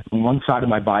shroud on one side of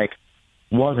my bike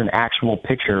was an actual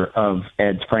picture of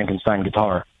Ed's Frankenstein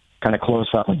guitar, kind of close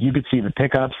up. Like, you could see the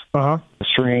pickups, the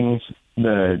strings,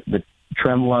 the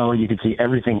tremolo. You could see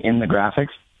everything in the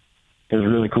graphics. It was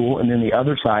really cool. And then the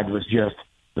other side was just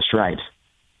the stripes.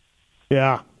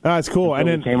 Yeah, that's cool. And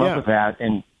then we came up with that.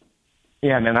 And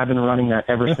yeah, man, I've been running that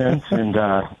ever since. And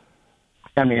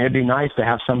I mean, it'd be nice to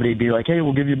have somebody be like, hey,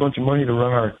 we'll give you a bunch of money to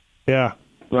run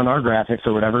our graphics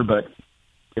or whatever. But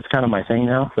it's kind of my thing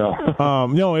now. So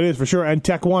no, it is for sure. And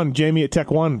Tech One, Jamie at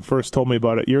Tech One first told me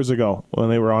about it years ago when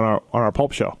they were on our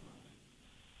Pulp show.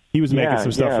 He was making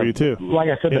some stuff for you too. Like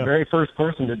I said, the very first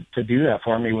person to do that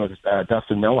for me was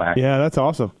Dustin Nowak. Yeah, that's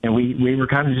awesome. And we were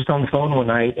kind of just on the phone one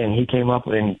night, and he came up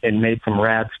and made some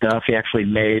rad stuff. He actually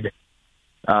made,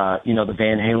 the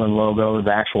Van Halen logo,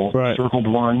 the actual circled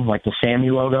one, like the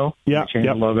Sammy logo. Yeah,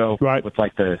 the logo with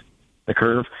like the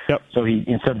curve. Yep. So he,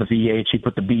 instead of the VH, he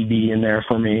put the BB in there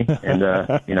for me, and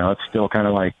it's still kind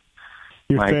of like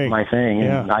my thing.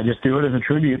 Yeah. And I just do it as a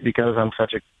tribute because I'm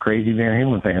such a crazy Van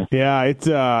Halen fan. Yeah,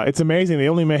 it's amazing. They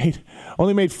only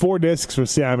made 4 discs for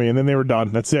Sammy, and then they were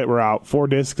done. That's it. We're out. 4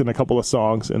 discs and a couple of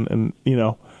songs, and then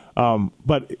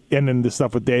the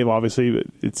stuff with Dave, obviously,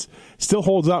 it still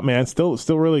holds up, man. Still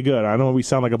really good. I know we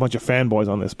sound like a bunch of fanboys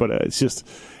on this, but it's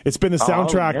been the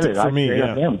soundtrack for me.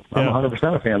 Yeah. I'm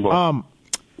 100% a fanboy.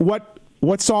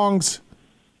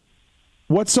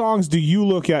 What songs do you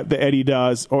look at that Eddie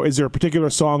does, or is there a particular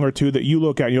song or two that you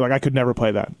look at and you're like, I could never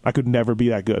play that. I could never be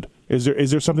that good. Is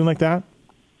there something like that?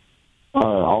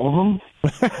 All of them.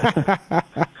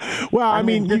 Well, I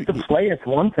mean, just to play it's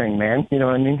one thing, man. You know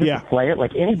what I mean? Just to play it,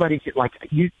 like anybody, like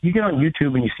you get on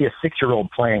YouTube and you see a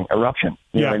 6-year-old playing Eruption.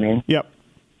 You know what I mean? Yep.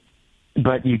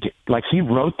 But he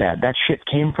wrote that. That shit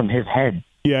came from his head.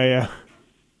 Yeah.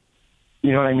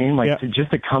 You know what I mean? Like,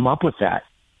 just to come up with that.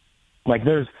 Like,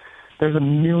 there's a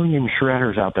million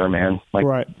shredders out there, man.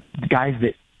 Like, guys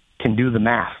that can do the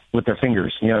math with their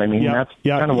fingers. You know what I mean? Yeah, That's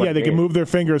kind of what they can move their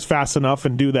fingers fast enough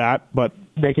and do that, but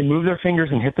they can move their fingers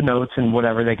and hit the notes and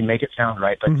whatever. They can make it sound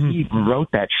right. But he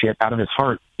wrote that shit out of his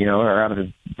heart, you know, or out of his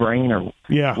brain, or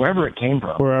wherever it came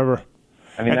from. Wherever.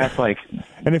 I mean, that's like.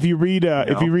 And if you read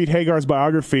Hagar's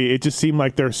biography, it just seemed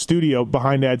like their studio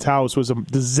behind Ed's house was a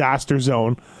disaster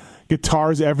zone.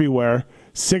 Guitars everywhere,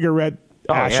 cigarette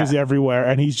ashes everywhere,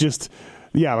 and he's just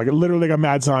like literally like a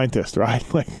mad scientist, right?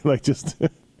 like just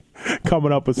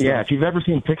coming up with stuff. Yeah, if you've ever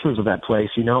seen pictures of that place,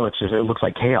 you know it looks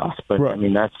like chaos. But I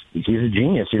mean, he's a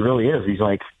genius. He really is. He's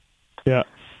like,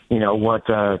 you know what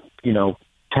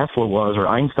Tesla was or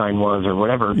Einstein was or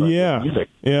whatever. But music.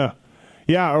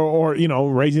 Yeah, or you know,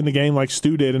 raising the game like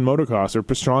Stu did in motocross, or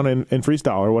Pastrana in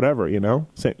freestyle, or whatever. You know,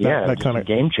 that kind of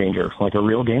game changer, like a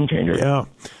real game changer. Yeah.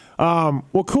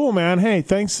 Well, cool, man. Hey,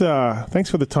 thanks for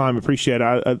the time. Appreciate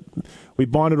it. We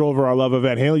bonded over our love of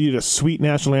Ed Halen. You did a sweet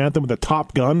national anthem with the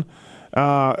Top Gun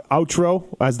outro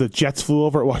as the Jets flew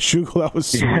over at Washougal. That was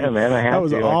sweet. Yeah, man. That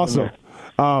was awesome.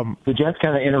 The Jets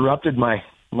kind of interrupted my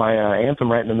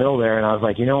anthem right in the middle there, and I was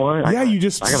like, you know what? You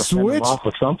just I gotta switched send them off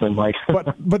with something like.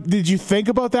 but did you think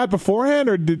about that beforehand,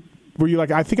 or were you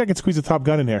like, I think I can squeeze a Top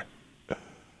Gun in here?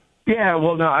 Yeah,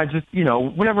 well, no, I just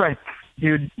whenever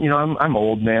dude, you know, I'm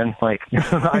old, man. Like,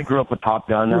 I grew up with Top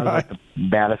Gun. That was like the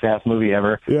baddest ass movie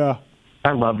ever. Yeah.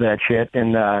 I love that shit.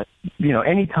 And, you know,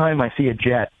 anytime I see a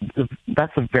jet,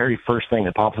 that's the very first thing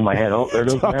that pops in my head. Oh, there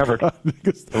goes Maverick.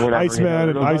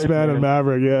 Iceman and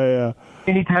Maverick. Yeah.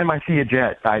 Anytime I see a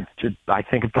jet, I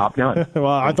think of Top Gun. Well,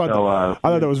 I thought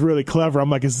that was really clever.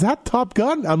 I'm like, is that Top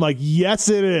Gun? I'm like, yes,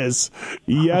 it is.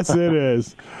 Yes, it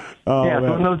is. Oh, yeah, man.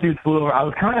 so when those dudes flew over, I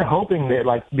was kind of hoping that,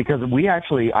 like, because I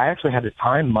actually had to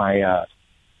time my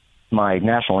my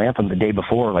national anthem the day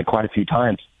before, like, quite a few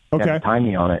times. Okay. Had to time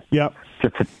me on it. Yep.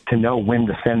 To know when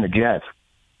to send the jets.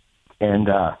 And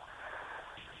I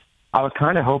was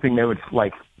kind of hoping they would,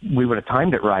 like, we would have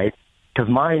timed it right, because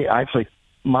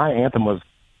my anthem was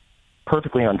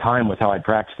perfectly on time with how I'd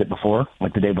practiced it before,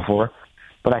 like the day before.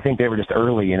 But I think they were just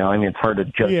early, you know. I mean, it's hard to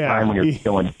judge time when you're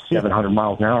going 700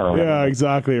 miles an hour. Or whatever. Yeah,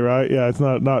 exactly, right? Yeah, it's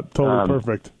not totally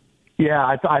perfect. Yeah,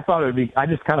 I thought it would be. I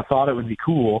just kind of thought it would be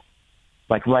cool,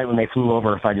 like right when they flew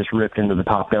over, if I just ripped into the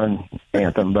Top Gun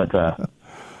anthem. But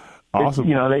awesome.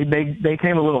 You know, they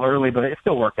came a little early, but it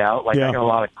still worked out. Like I got a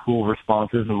lot of cool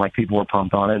responses, and like people were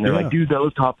pumped on it, and they're like, "Dude, that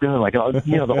was Top Gun!" Like,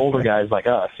 you know, the older guys like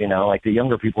us, you know, like the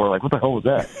younger people were like, "What the hell was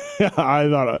that?" Yeah, I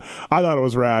thought it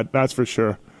was rad. That's for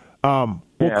sure.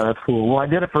 Yeah, that's cool. Well, I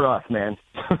did it for us, man.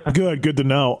 Good to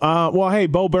know. Well, hey,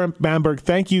 Beau Bamburg,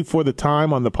 thank you for the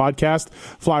time on the podcast.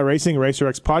 Fly Racing, Racer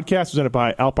X podcast, presented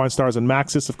by Alpine Stars and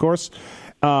Maxxis, of course.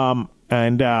 Man,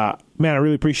 I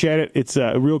really appreciate it. It's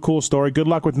a real cool story. Good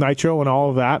luck with Nitro and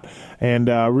all of that. And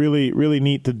really, really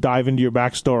neat to dive into your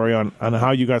backstory on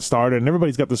how you got started. And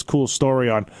everybody's got this cool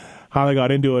story on how they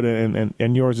got into it,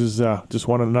 and yours is just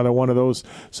another one of those.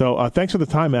 So thanks for the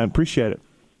time, man. Appreciate it.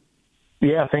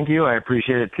 Yeah, thank you. I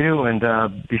appreciate it too. And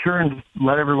be sure and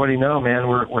let everybody know, man,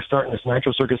 we're starting this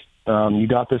Nitro Circus You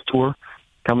Got This tour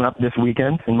coming up this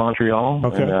weekend in Montreal.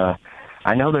 Okay. And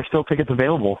I know there's still tickets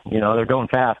available. You know, they're going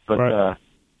fast, but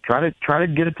try to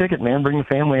get a ticket, man. Bring the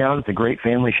family out. It's a great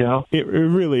family show. It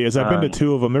really is. I've been to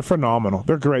two of them. They're phenomenal.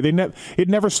 They're great. It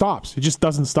never stops. It just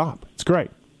doesn't stop. It's great.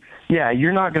 Yeah,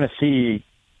 you're not going to see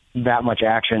that much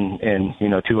action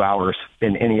in 2 hours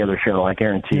in any other show, I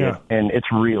guarantee it. And it's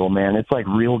real, man. It's like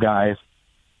real guys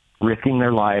risking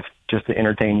their life just to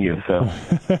entertain you. So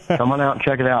come on out and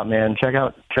check it out, man. Check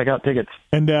out tickets.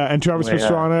 And Travis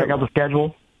Pastrana, check out the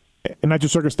schedule.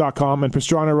 NitroCircus.com, and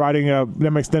Pastrana riding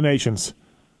MX the Nations.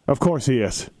 Of course he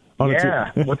is.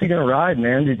 What's he going to ride,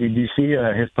 man? Did you see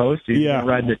his post? Is he going to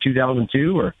ride the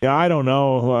 2002? Or? Yeah, I don't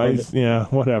know.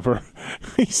 Whatever.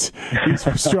 he's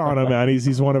Pastrana, man.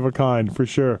 He's one of a kind, for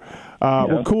sure.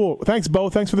 Well, cool. Thanks, Beau.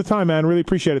 Thanks for the time, man. Really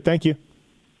appreciate it. Thank you.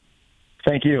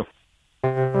 Thank you.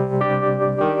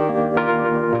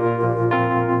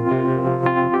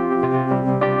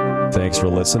 Thanks for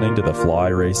listening to the Fly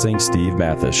Racing Steve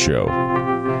Mathis Show.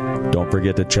 Don't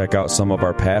forget to check out some of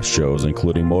our past shows,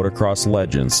 including motocross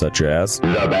legends such as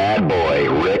the bad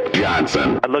boy, Rick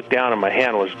Johnson. I looked down and my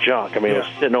hand was junk. I mean, it was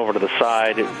sitting over to the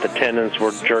side. The tendons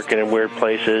were jerking in weird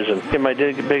places. And my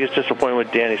biggest disappointment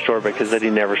with Danny Storbeck because that he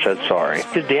never said sorry.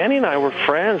 Because Danny and I were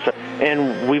friends,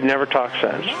 and we've never talked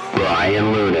since.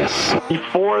 Brian Lunas.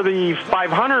 Before the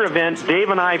 500 event, Dave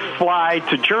and I fly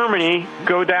to Germany,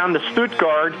 go down to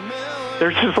Stuttgart.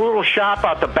 There's this little shop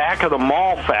out the back of the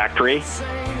mall factory.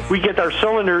 we get our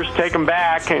cylinders, take them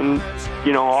back, and,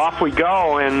 you know, off we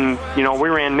go. And, you know, we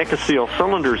ran Nicosil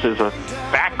cylinders as a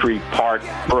factory part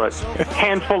for a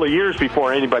handful of years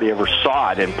before anybody ever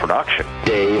saw it in production.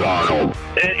 Dave Arnold.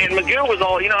 And Magoo was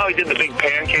all, you know how he did the big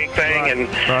pancake thing?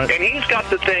 Right. And he's got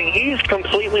the thing, he's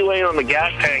completely laying on the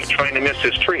gas tank trying to miss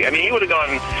his tree. I mean, he would have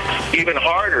gone even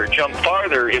harder, jumped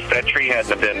farther if that tree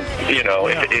hadn't been, you know,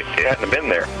 if it hadn't been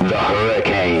there. The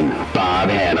Hurricane, Bob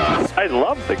Hanna. I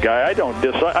love the guy.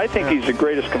 I think he's the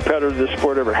greatest competitor this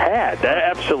sport ever had.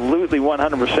 Absolutely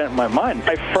 100% in my mind.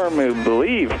 I firmly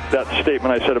believe that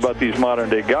statement I said about these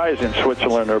modern-day guys in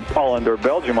Switzerland or Holland or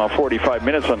Belgium on 45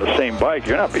 minutes on the same bike.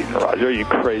 You're not beating Roger. Are you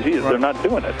crazy? They're not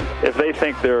doing it. If they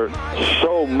think they're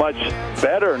so much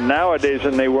better nowadays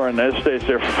than they were in those days,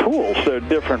 they're fools. They're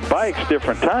different bikes,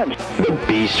 different times. The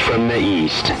Beast from the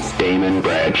East, Damon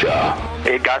Bradshaw.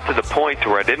 It got to the point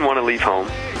where I didn't want to leave home,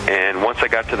 and once I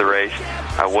got to the race,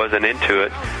 I wasn't into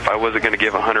it. If I wasn't going to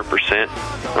give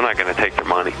 100%, I'm not going to take their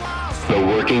money. The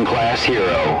working class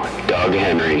hero, Doug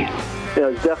Henry. It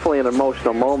was definitely an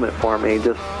emotional moment for me,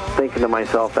 just thinking to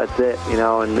myself, that's it, you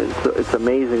know, and it's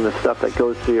amazing the stuff that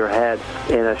goes through your head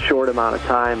in a short amount of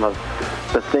time of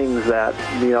the things that,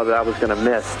 you know, that I was going to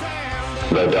miss.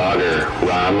 The Dogger,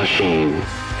 Ron Lachine.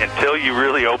 Until you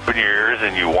really open your ears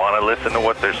and you want to listen to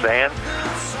what they're saying,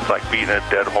 it's like beating a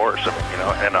dead horse. I mean, you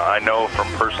know, and I know from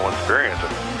personal experience,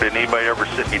 did anybody ever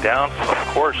sit me down? Of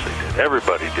course they did.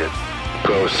 Everybody did.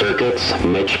 Pro Circuits,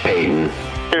 Mitch Payton.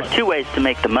 There's two ways to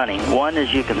make the money. One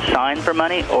is you can sign for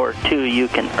money, or two, you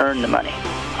can earn the money.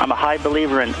 I'm a high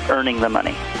believer in earning the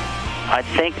money. I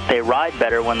think they ride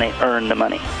better when they earn the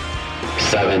money.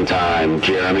 7-time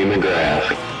Jeremy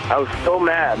McGrath. I was so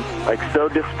mad, like so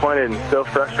disappointed and so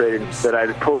frustrated that I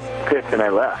picked and I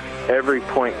left. Every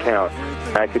point counts.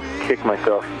 I could kick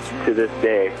myself to this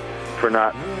day for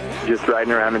not just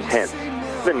riding around in tents.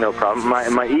 It's been no problem.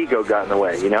 My ego got in the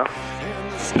way, you know?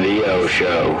 The O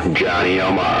Show, Johnny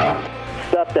O'Mara.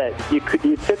 Stuff that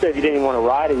you'd sit there, you didn't even want to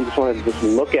ride it, you just wanted to just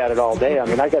look at it all day. I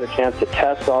mean, I got a chance to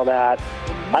test all that.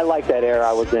 I like that era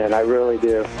I was in, I really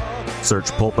do.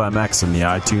 Search Pulp MX in the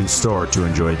iTunes store to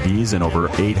enjoy these and over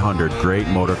 800 great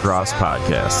motocross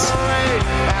podcasts.